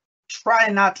 Try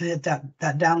not to hit that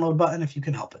download button if you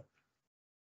can help it.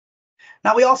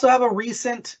 Now we also have a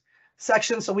recent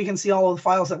section so we can see all of the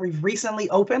files that we've recently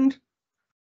opened.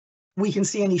 We can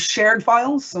see any shared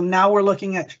files. So now we're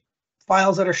looking at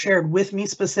files that are shared with me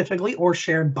specifically or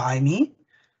shared by me.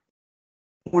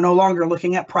 We're no longer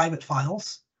looking at private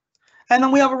files. And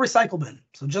then we have a recycle bin.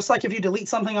 So just like if you delete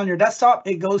something on your desktop,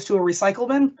 it goes to a recycle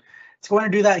bin. It's going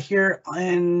to do that here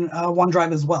in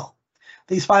OneDrive as well.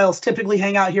 These files typically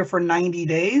hang out here for 90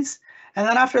 days. And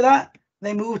then after that,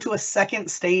 they move to a second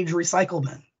stage recycle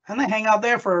bin. And they hang out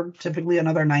there for typically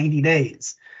another 90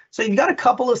 days. So you've got a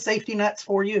couple of safety nets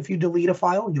for you if you delete a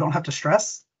file. You don't have to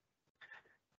stress.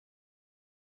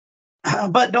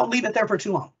 But don't leave it there for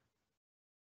too long.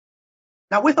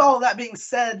 Now, with all of that being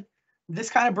said, this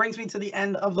kind of brings me to the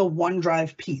end of the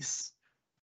OneDrive piece.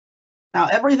 Now,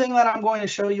 everything that I'm going to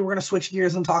show you, we're going to switch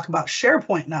gears and talk about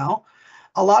SharePoint now.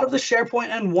 A lot of the SharePoint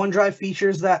and OneDrive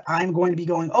features that I'm going to be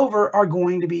going over are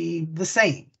going to be the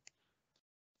same.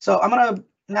 So I'm going to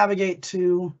navigate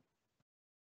to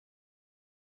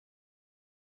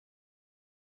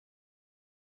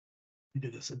do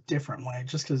this a different way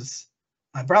just because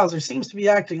my browser seems to be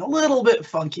acting a little bit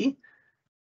funky.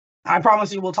 I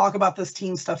promise you we'll talk about this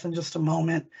team stuff in just a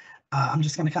moment. I'm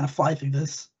just going to kind of fly through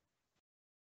this.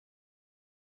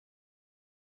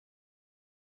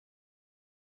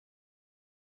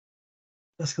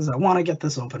 Just because I want to get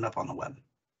this opened up on the web.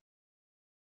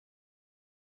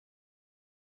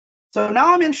 So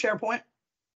now I'm in SharePoint.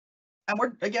 And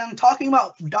we're, again, talking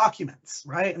about documents,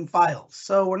 right, and files.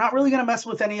 So we're not really going to mess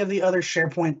with any of the other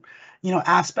SharePoint,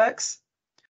 aspects.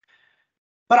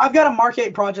 But I've got a Mark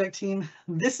 8 project team.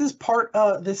 This is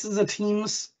a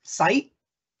Teams site.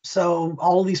 So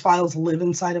all of these files live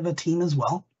inside of a team as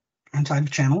well, inside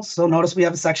of channels. So notice we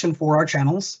have a section for our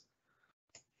channels.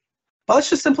 But let's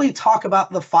just simply talk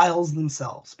about the files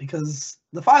themselves, because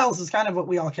the files is kind of what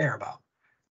we all care about.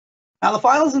 Now, the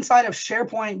files inside of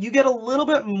SharePoint, you get a little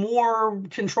bit more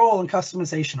control and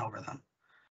customization over them.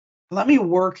 Let me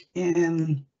work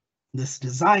in this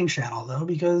design channel, though,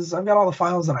 because I've got all the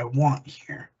files that I want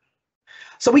here.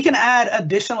 So we can add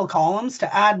additional columns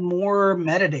to add more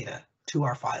metadata to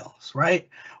our files, right?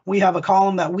 We have a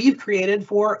column that we've created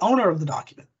for owner of the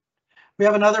document. We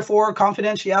have another for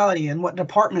confidentiality and what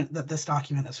department that this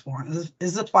document is for.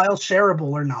 Is this file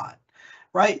shareable or not?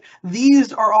 Right?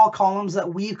 These are all columns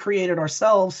that we've created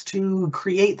ourselves to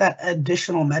create that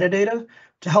additional metadata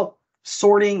to help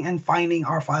sorting and finding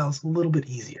our files a little bit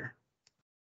easier.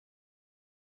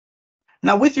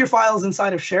 Now, with your files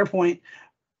inside of SharePoint,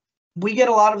 we get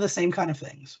a lot of the same kind of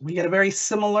things. We get a very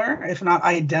similar, if not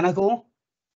identical,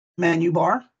 menu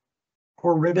bar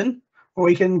or ribbon, where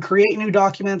we can create new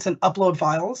documents and upload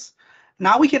files.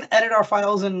 Now we can edit our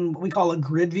files in what we call a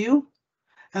grid view.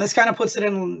 And this kind of puts it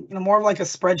in more of like a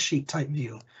spreadsheet type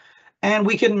view. And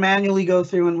we can manually go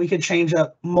through and we could change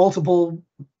up multiple,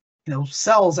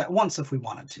 cells at once if we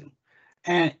wanted to,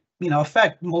 and,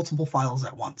 affect multiple files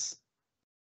at once.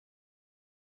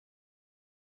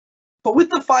 But with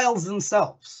the files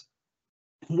themselves,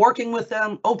 working with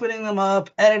them, opening them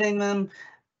up, editing them,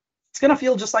 it's going to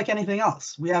feel just like anything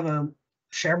else. We have a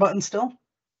share button still.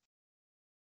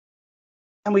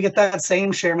 And we get that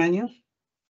same share menu.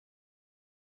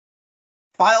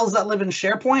 Files that live in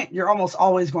SharePoint, you're almost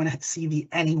always going to see the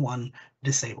anyone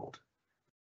disabled.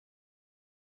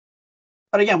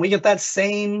 But again, we get that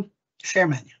same share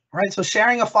menu, right? So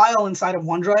sharing a file inside of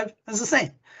OneDrive is the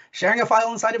same. Sharing a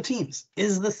file inside of Teams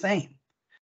is the same.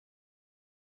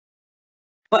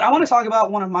 But I want to talk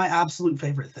about one of my absolute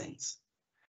favorite things.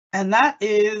 And that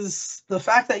is the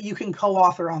fact that you can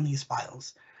co-author on these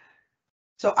files.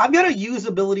 So I've got a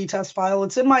usability test file.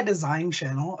 It's in my design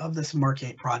channel of this Mark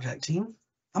 8 project team.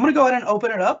 I'm going to go ahead and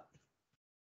open it up.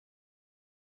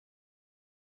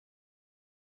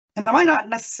 And I might not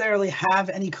necessarily have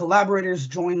any collaborators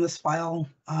join this file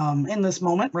in this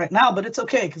moment right now, but it's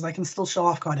okay because I can still show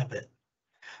off quite a bit.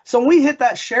 So when we hit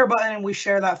that share button and we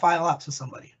share that file out to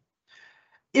somebody,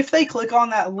 if they click on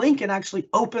that link and actually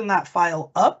open that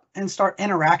file up and start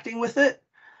interacting with it,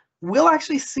 we'll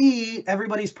actually see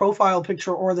everybody's profile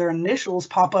picture or their initials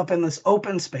pop up in this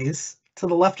open space to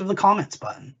the left of the comments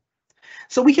button.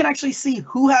 So we can actually see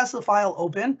who has the file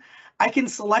open. I can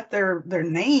select their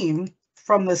name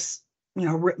from this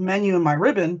menu in my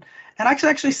ribbon, and I can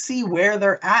actually see where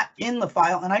they're at in the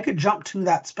file, and I could jump to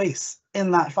that space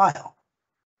in that file.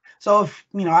 So if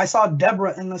I saw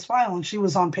Deborah in this file and she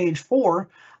was on page 4,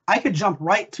 I could jump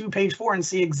right to page 4 and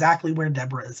see exactly where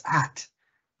Deborah is at.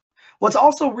 What's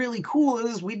also really cool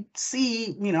is we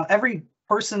see every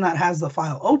person that has the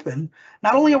file open.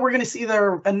 Not only are we going to see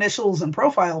their initials and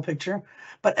profile picture,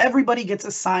 but everybody gets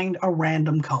assigned a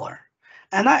random color.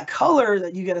 And that color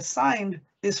that you get assigned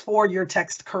is for your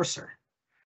text cursor.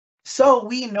 So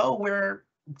we know where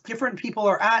different people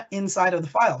are at inside of the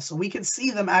file. So we can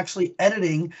see them actually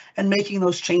editing and making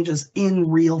those changes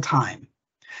in real time.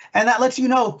 And that lets you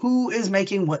know who is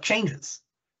making what changes.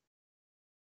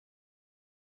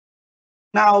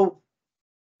 Now,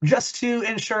 just to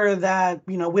ensure that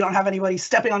we don't have anybody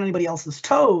stepping on anybody else's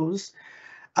toes,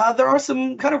 there are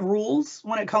some kind of rules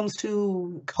when it comes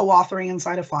to co-authoring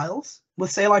inside of files. With,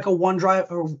 say, like a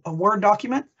OneDrive or a Word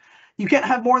document, you can't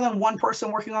have more than one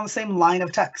person working on the same line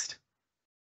of text.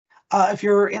 If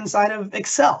you're inside of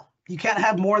Excel, you can't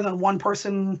have more than one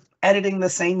person editing the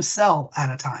same cell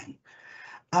at a time.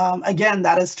 Again,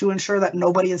 that is to ensure that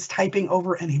nobody is typing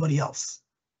over anybody else.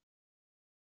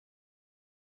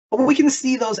 But we can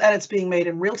see those edits being made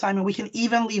in real time, and we can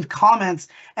even leave comments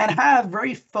and have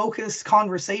very focused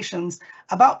conversations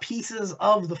about pieces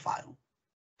of the file.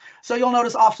 So you'll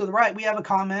notice off to the right, we have a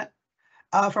comment.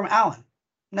 from Alan.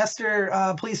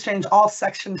 Nestor, please change all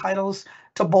section titles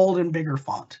to bold and bigger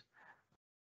font.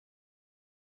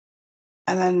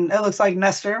 And then it looks like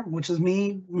Nestor, which is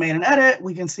me, made an edit.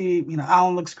 We can see,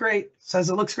 Alan looks great, says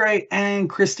it looks great, and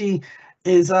Christy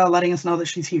is letting us know that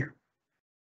she's here.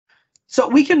 So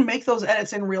we can make those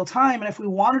edits in real time. And if we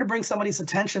wanted to bring somebody's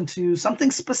attention to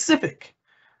something specific,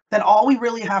 then all we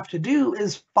really have to do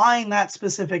is find that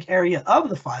specific area of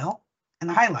the file and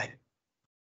highlight it.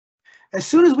 As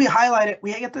soon as we highlight it,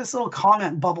 we get this little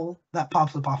comment bubble that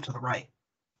pops up off to the right.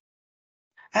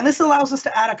 And this allows us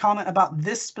to add a comment about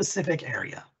this specific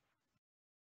area.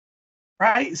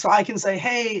 Right? So I can say,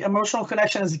 hey, emotional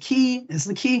connection is the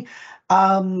key.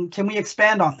 Can we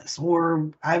expand on this? Or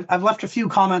I've left a few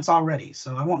comments already,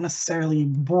 so I won't necessarily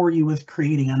bore you with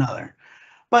creating another.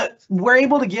 But we're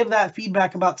able to give that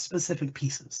feedback about specific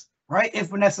pieces, right?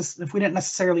 If we didn't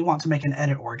necessarily want to make an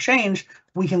edit or a change,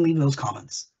 we can leave those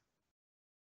comments.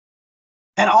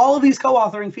 And all of these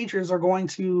co-authoring features are going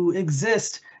to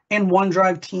exist in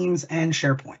OneDrive, Teams, and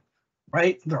SharePoint,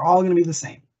 right? They're all going to be the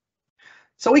same.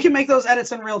 So we can make those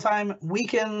edits in real time. We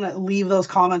can leave those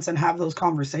comments and have those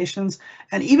conversations,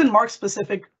 and even mark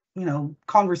specific,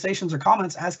 conversations or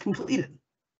comments as completed.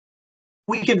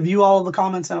 We can view all of the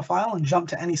comments in a file and jump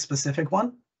to any specific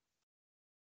one.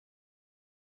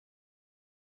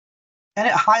 And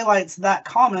it highlights that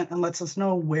comment and lets us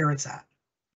know where it's at.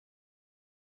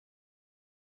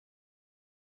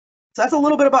 So that's a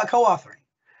little bit about co-authoring.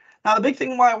 Now, the big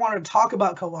thing why I wanted to talk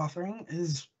about co-authoring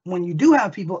is when you do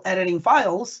have people editing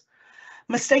files,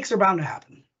 mistakes are bound to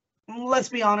happen. Let's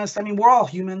be honest. I mean, we're all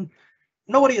human.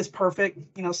 Nobody is perfect.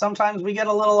 Sometimes we get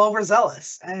a little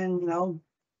overzealous and,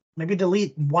 maybe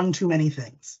delete one too many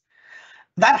things.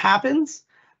 That happens.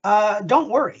 Don't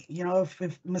worry.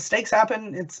 If mistakes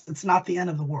happen, it's not the end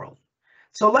of the world.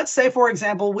 So let's say, for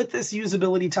example, with this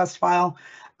usability test file,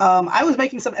 I was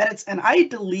making some edits and I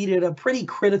deleted a pretty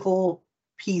critical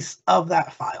piece of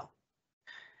that file.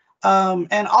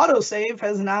 And autosave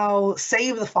has now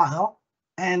saved the file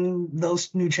and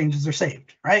those new changes are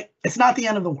saved, right? It's not the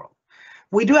end of the world.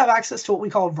 We do have access to what we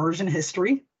call version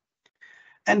history.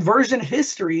 And version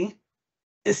history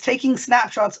is taking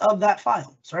snapshots of that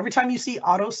file. So every time you see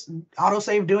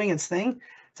autosave doing its thing,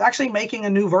 it's actually making a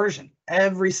new version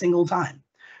every single time.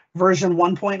 Version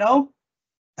 1.0,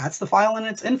 that's the file in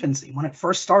its infancy when it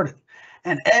first started.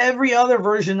 And every other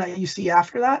version that you see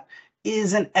after that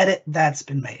is an edit that's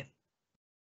been made.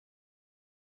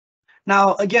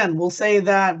 Now, again, we'll say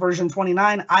that version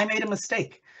 29, I made a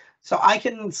mistake. So I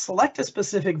can select a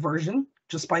specific version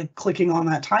just by clicking on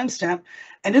that timestamp,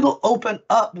 and it'll open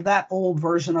up that old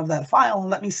version of that file and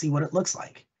let me see what it looks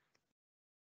like.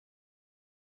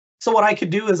 So what I could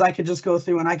do is I could just go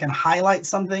through and I can highlight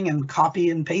something and copy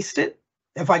and paste it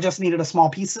if I just needed a small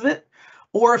piece of it.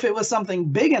 Or if it was something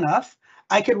big enough,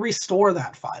 I could restore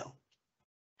that file.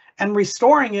 And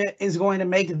restoring it is going to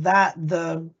make that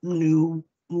the new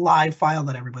live file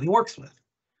that everybody works with.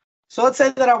 So let's say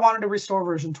that I wanted to restore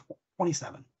version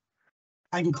 27.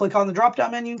 I can click on the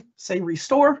drop-down menu, say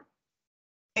restore.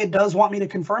 It does want me to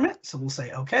confirm it, so we'll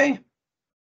say OK.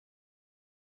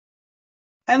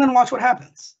 And then watch what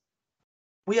happens.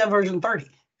 We have version 30.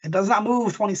 It does not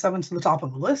move 27 to the top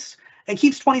of the list. It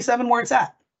keeps 27 where it's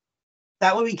at.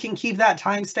 That way we can keep that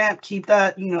timestamp, keep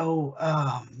that,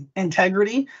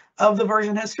 integrity of the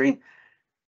version history.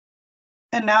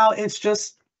 And now it's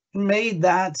just made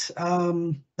that,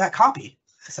 that copy,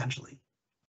 essentially.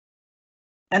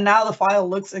 And now the file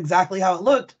looks exactly how it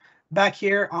looked back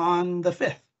here on the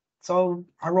 5th. So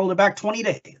I rolled it back 20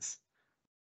 days.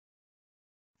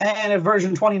 And if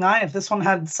version 29, if this one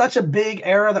had such a big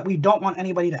error that we don't want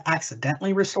anybody to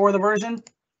accidentally restore the version,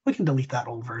 we can delete that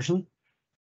old version.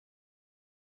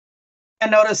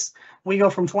 And notice we go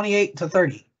from 28 to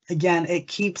 30. Again, it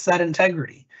keeps that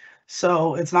integrity.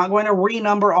 So it's not going to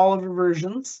renumber all of your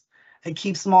versions. It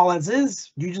keeps them all as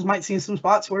is. You just might see some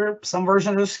spots where some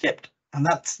versions are skipped. And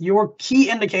that's your key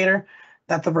indicator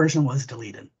that the version was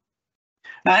deleted.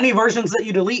 Now, any versions that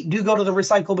you delete do go to the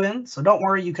recycle bin. So don't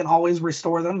worry, you can always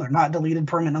restore them. They're not deleted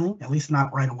permanently, at least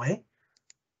not right away.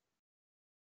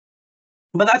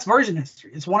 But that's version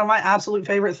history. It's one of my absolute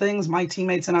favorite things. My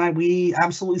teammates and I, we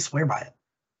absolutely swear by it.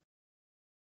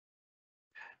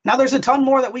 Now, there's a ton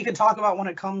more that we could talk about when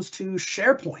it comes to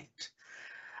SharePoint.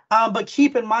 But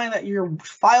keep in mind that your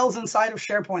files inside of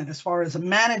SharePoint, as far as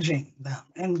managing them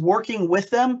and working with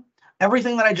them,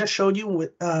 everything that I just showed you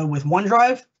with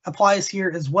OneDrive applies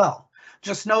here as well.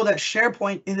 Just know that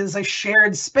SharePoint, it is a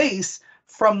shared space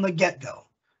from the get-go,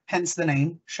 hence the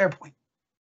name SharePoint,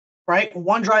 right?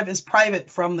 OneDrive is private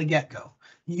from the get-go.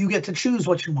 You get to choose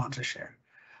what you want to share.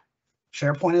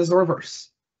 SharePoint is the reverse.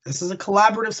 This is a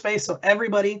collaborative space, so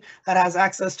everybody that has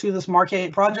access to this Mark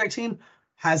 8 project team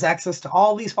has access to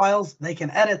all these files. They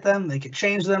can edit them, they can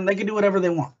change them, they can do whatever they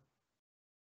want.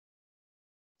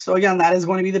 So again, that is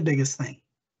going to be the biggest thing.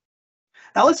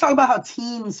 Now let's talk about how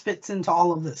Teams fits into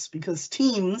all of this, because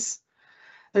Teams,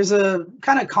 there's a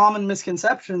kind of common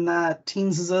misconception that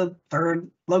Teams is a third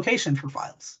location for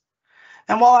files.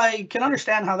 And while I can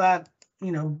understand how that,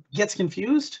 gets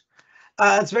confused,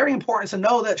 it's very important to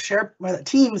know that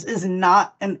Teams is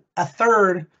not a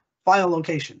third file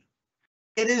location.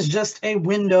 It is just a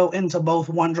window into both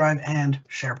OneDrive and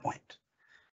SharePoint.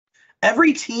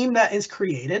 Every team that is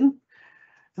created,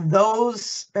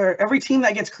 every team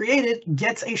that gets created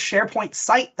gets a SharePoint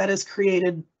site that is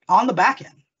created on the back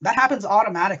end. That happens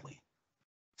automatically.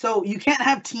 So you can't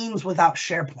have Teams without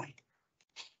SharePoint.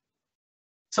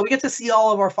 So we get to see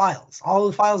all of our files. All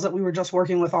of the files that we were just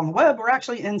working with on the web were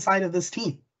actually inside of this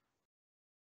team.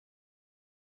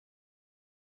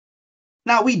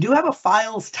 Now we do have a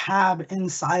files tab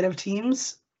inside of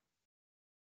Teams,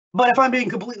 but if I'm being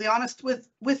completely honest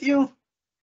with you,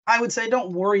 I would say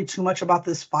don't worry too much about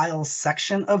this files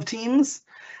section of Teams.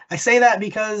 I say that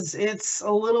because it's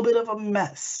a little bit of a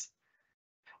mess.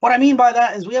 What I mean by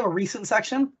that is we have a recent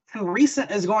section, and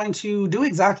recent is going to do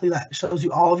exactly that. It shows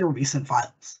you all of your recent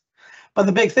files. But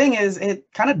the big thing is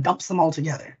it kind of dumps them all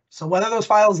together. So whether those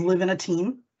files live in a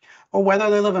team or whether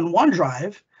they live in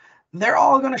OneDrive, they're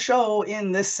all going to show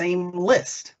in this same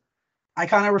list. I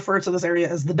kind of refer to this area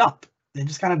as the dump. It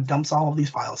just kind of dumps all of these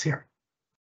files here.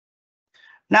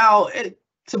 Now,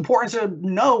 it's important to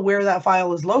know where that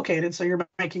file is located so you're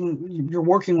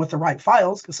working with the right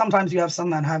files, because sometimes you have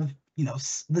some that have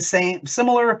the same,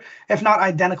 similar, if not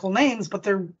identical names, but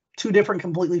they're two different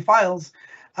completely files.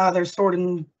 They're stored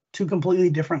in two completely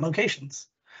different locations.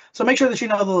 So make sure that you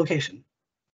know the location.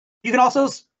 You can also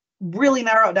really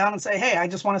narrow it down and say, hey, I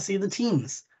just want to see the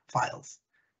Teams files.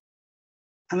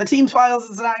 And the Teams files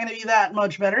is not going to be that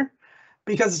much better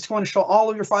because it's going to show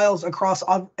all of your files across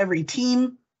every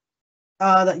team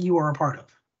that you are a part of.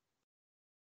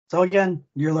 So again,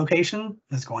 your location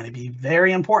is going to be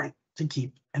very important to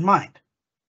keep in mind.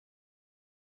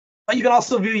 But you can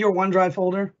also view your OneDrive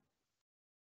folder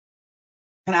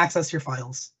and access your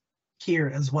files here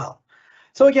as well.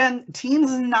 So again, Teams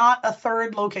is not a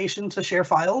third location to share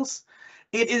files.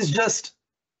 It is just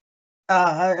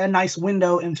a nice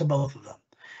window into both of them.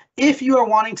 If you are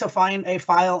wanting to find a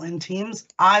file in Teams,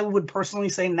 I would personally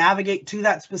say navigate to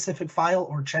that specific file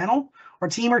or channel or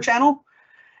team or channel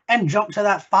and jump to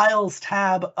that files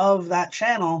tab of that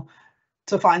channel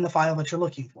to find the file that you're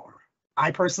looking for.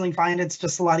 I personally find it's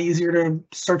just a lot easier to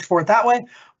search for it that way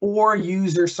or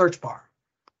use your search bar.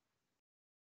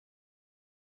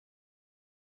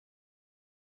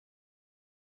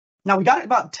 Now we got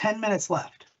about 10 minutes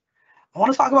left. I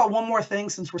want to talk about one more thing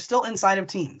since we're still inside of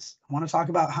Teams. I want to talk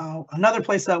about how another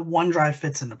place that OneDrive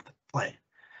fits into play.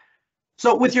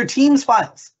 So with your Teams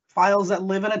files that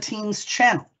live in a Teams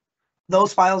channel,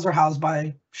 those files are housed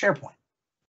by SharePoint.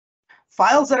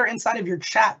 Files that are inside of your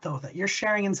chat, though, that you're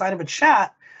sharing inside of a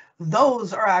chat,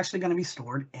 those are actually going to be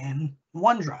stored in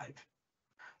OneDrive.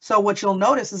 So what you'll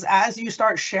notice is as you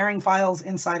start sharing files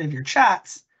inside of your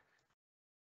chats,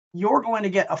 you're going to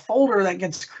get a folder that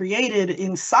gets created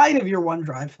inside of your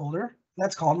OneDrive folder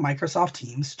that's called Microsoft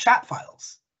Teams chat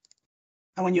files.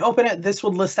 And when you open it, this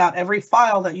would list out every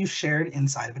file that you shared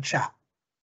inside of a chat.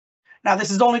 Now,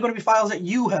 this is only going to be files that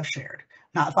you have shared,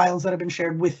 not files that have been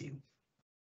shared with you.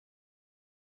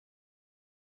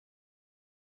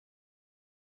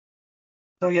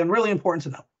 So again, really important to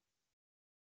know.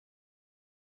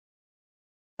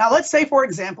 Now, let's say, for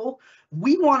example,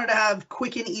 we wanted to have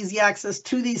quick and easy access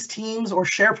to these Teams or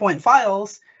SharePoint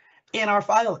files in our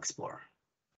File Explorer,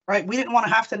 right? We didn't want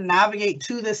to have to navigate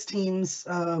to this Teams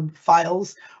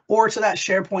files or to that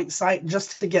SharePoint site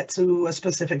just to get to a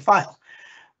specific file.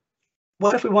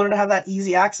 What if we wanted to have that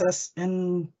easy access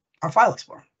in our File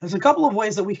Explorer? There's a couple of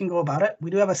ways that we can go about it.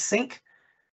 We do have a sync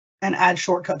and add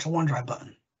shortcut to OneDrive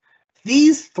button.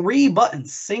 These three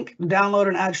buttons, sync, download,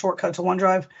 and add shortcut to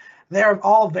OneDrive, they're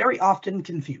all very often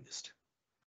confused.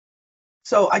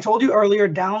 So I told you earlier,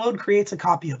 download creates a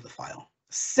copy of the file.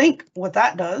 Sync, what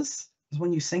that does is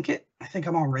when you sync it, I think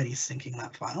I'm already syncing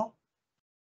that file.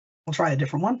 We'll try a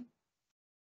different one.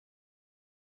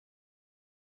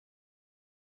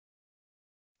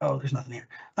 Oh, there's nothing here.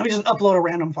 Let me just upload a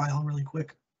random file really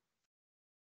quick.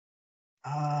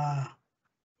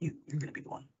 You're going to be the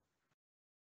one.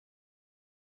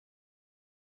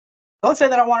 Let's say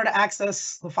that I wanted to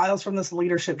access the files from this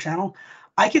leadership channel.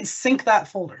 I could sync that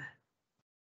folder.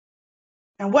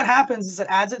 And what happens is it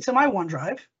adds it to my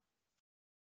OneDrive.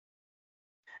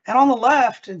 And on the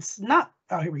left, it's not,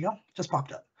 oh, here we go, just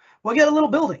popped up. We'll get a little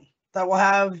building that will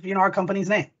have, our company's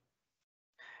name.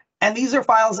 And these are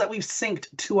files that we've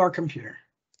synced to our computer.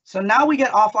 So now we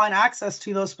get offline access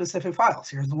to those specific files.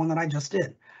 Here's the one that I just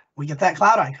did. We get that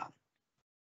cloud icon.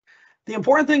 The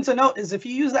important thing to note is if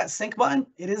you use that sync button,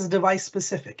 it is device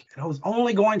specific. It was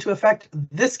only going to affect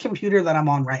this computer that I'm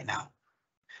on right now.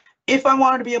 If I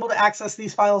wanted to be able to access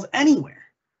these files anywhere,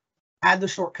 add the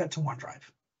shortcut to OneDrive.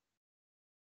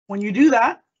 When you do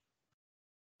that,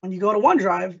 when you go to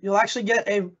OneDrive, you'll actually get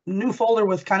a new folder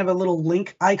with kind of a little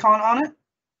link icon on it.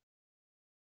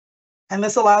 And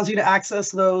this allows you to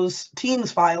access those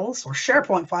Teams files or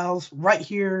SharePoint files right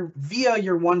here via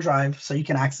your OneDrive so you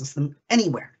can access them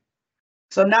anywhere.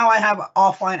 So now I have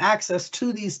offline access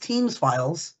to these Teams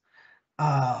files,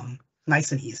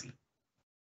 nice and easy.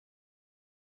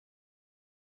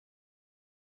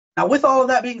 Now, with all of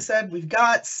that being said, we've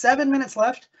got 7 minutes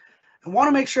left. I want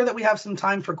to make sure that we have some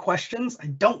time for questions. I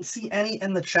don't see any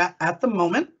in the chat at the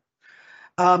moment.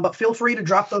 But feel free to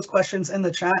drop those questions in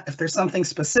the chat. If there's something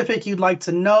specific you'd like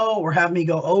to know or have me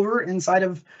go over inside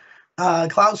of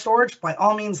cloud storage, by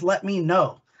all means, let me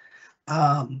know.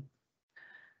 I'm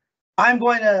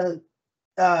going to,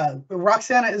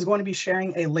 Roxana is going to be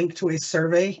sharing a link to a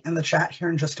survey in the chat here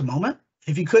in just a moment.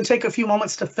 If you could take a few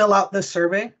moments to fill out this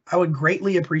survey, I would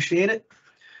greatly appreciate it.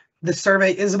 This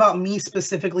survey is about me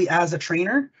specifically as a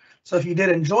trainer. So if you did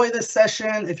enjoy this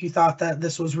session, if you thought that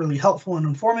this was really helpful and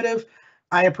informative,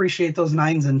 I appreciate those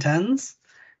 9s and 10s.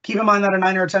 Keep in mind that a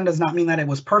 9 or a 10 does not mean that it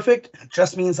was perfect. It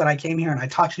just means that I came here and I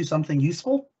taught you something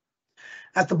useful.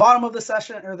 At the bottom of the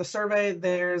session or the survey,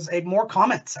 there's a more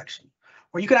comment section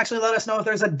where you can actually let us know if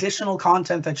there's additional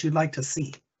content that you'd like to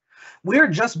see. We're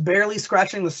just barely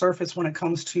scratching the surface when it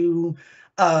comes to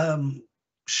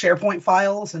SharePoint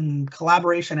files and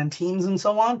collaboration and Teams and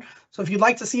so on. So if you'd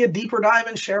like to see a deeper dive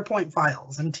in SharePoint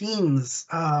files and Teams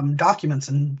documents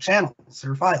and channels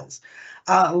or files,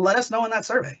 let us know in that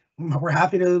survey. We're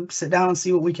happy to sit down and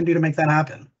see what we can do to make that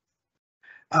happen.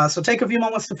 So take a few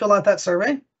moments to fill out that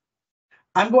survey.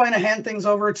 I'm going to hand things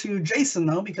over to Jason,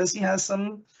 though, because he has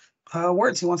some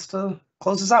words he wants to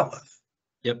close us out with.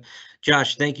 Yep.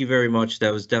 Josh, thank you very much.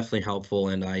 That was definitely helpful,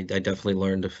 and I definitely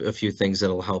learned a few things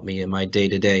that'll help me in my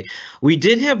day-to-day. We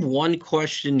did have one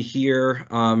question here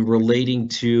relating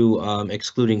to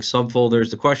excluding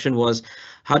subfolders. The question was,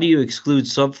 how do you exclude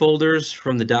subfolders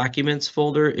from the documents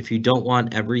folder if you don't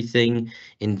want everything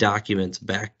in documents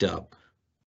backed up?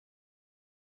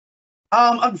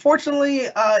 Unfortunately,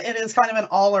 it is kind of an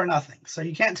all or nothing. So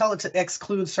you can't tell it to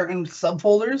exclude certain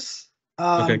subfolders.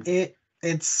 Okay.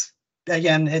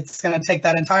 Again, it's going to take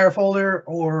that entire folder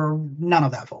or none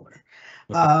of that folder.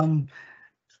 Okay.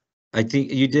 I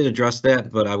think you did address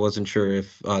that, but I wasn't sure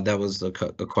if that was a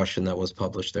question that was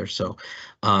published there. So,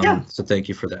 yeah. So thank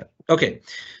you for that. Okay,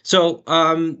 so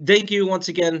thank you once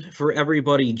again for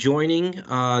everybody joining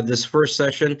this first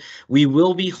session. We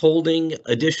will be holding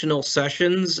additional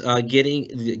sessions,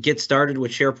 get started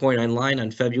with SharePoint Online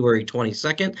on February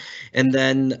 22nd, and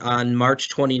then on March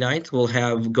 29th, we'll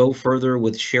have go further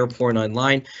with SharePoint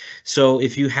Online. So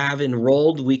if you have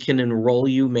enrolled, we can enroll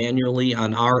you manually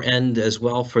on our end as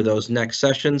well for those next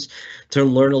sessions. To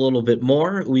learn a little bit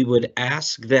more, we would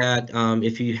ask that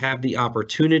if you have the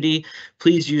opportunity,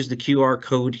 please use the QR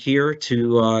code here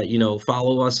to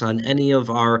follow us on any of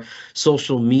our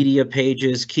social media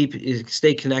pages.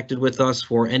 Stay connected with us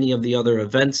for any of the other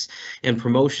events and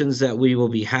promotions that we will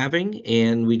be having.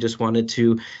 And we just wanted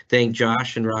to thank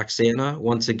Josh and Roxana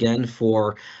once again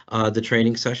for the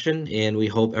training session, and we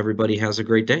hope everybody has a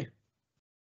great day.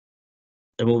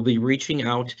 And we'll be reaching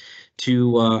out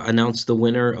to announce the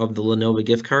winner of the Lenovo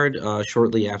gift card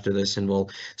shortly after this, and we'll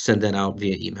send that out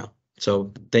via email.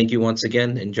 So thank you once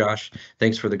again, and Josh,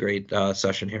 thanks for the great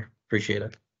session here. Appreciate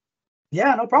it.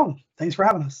 Yeah, no problem. Thanks for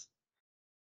having us.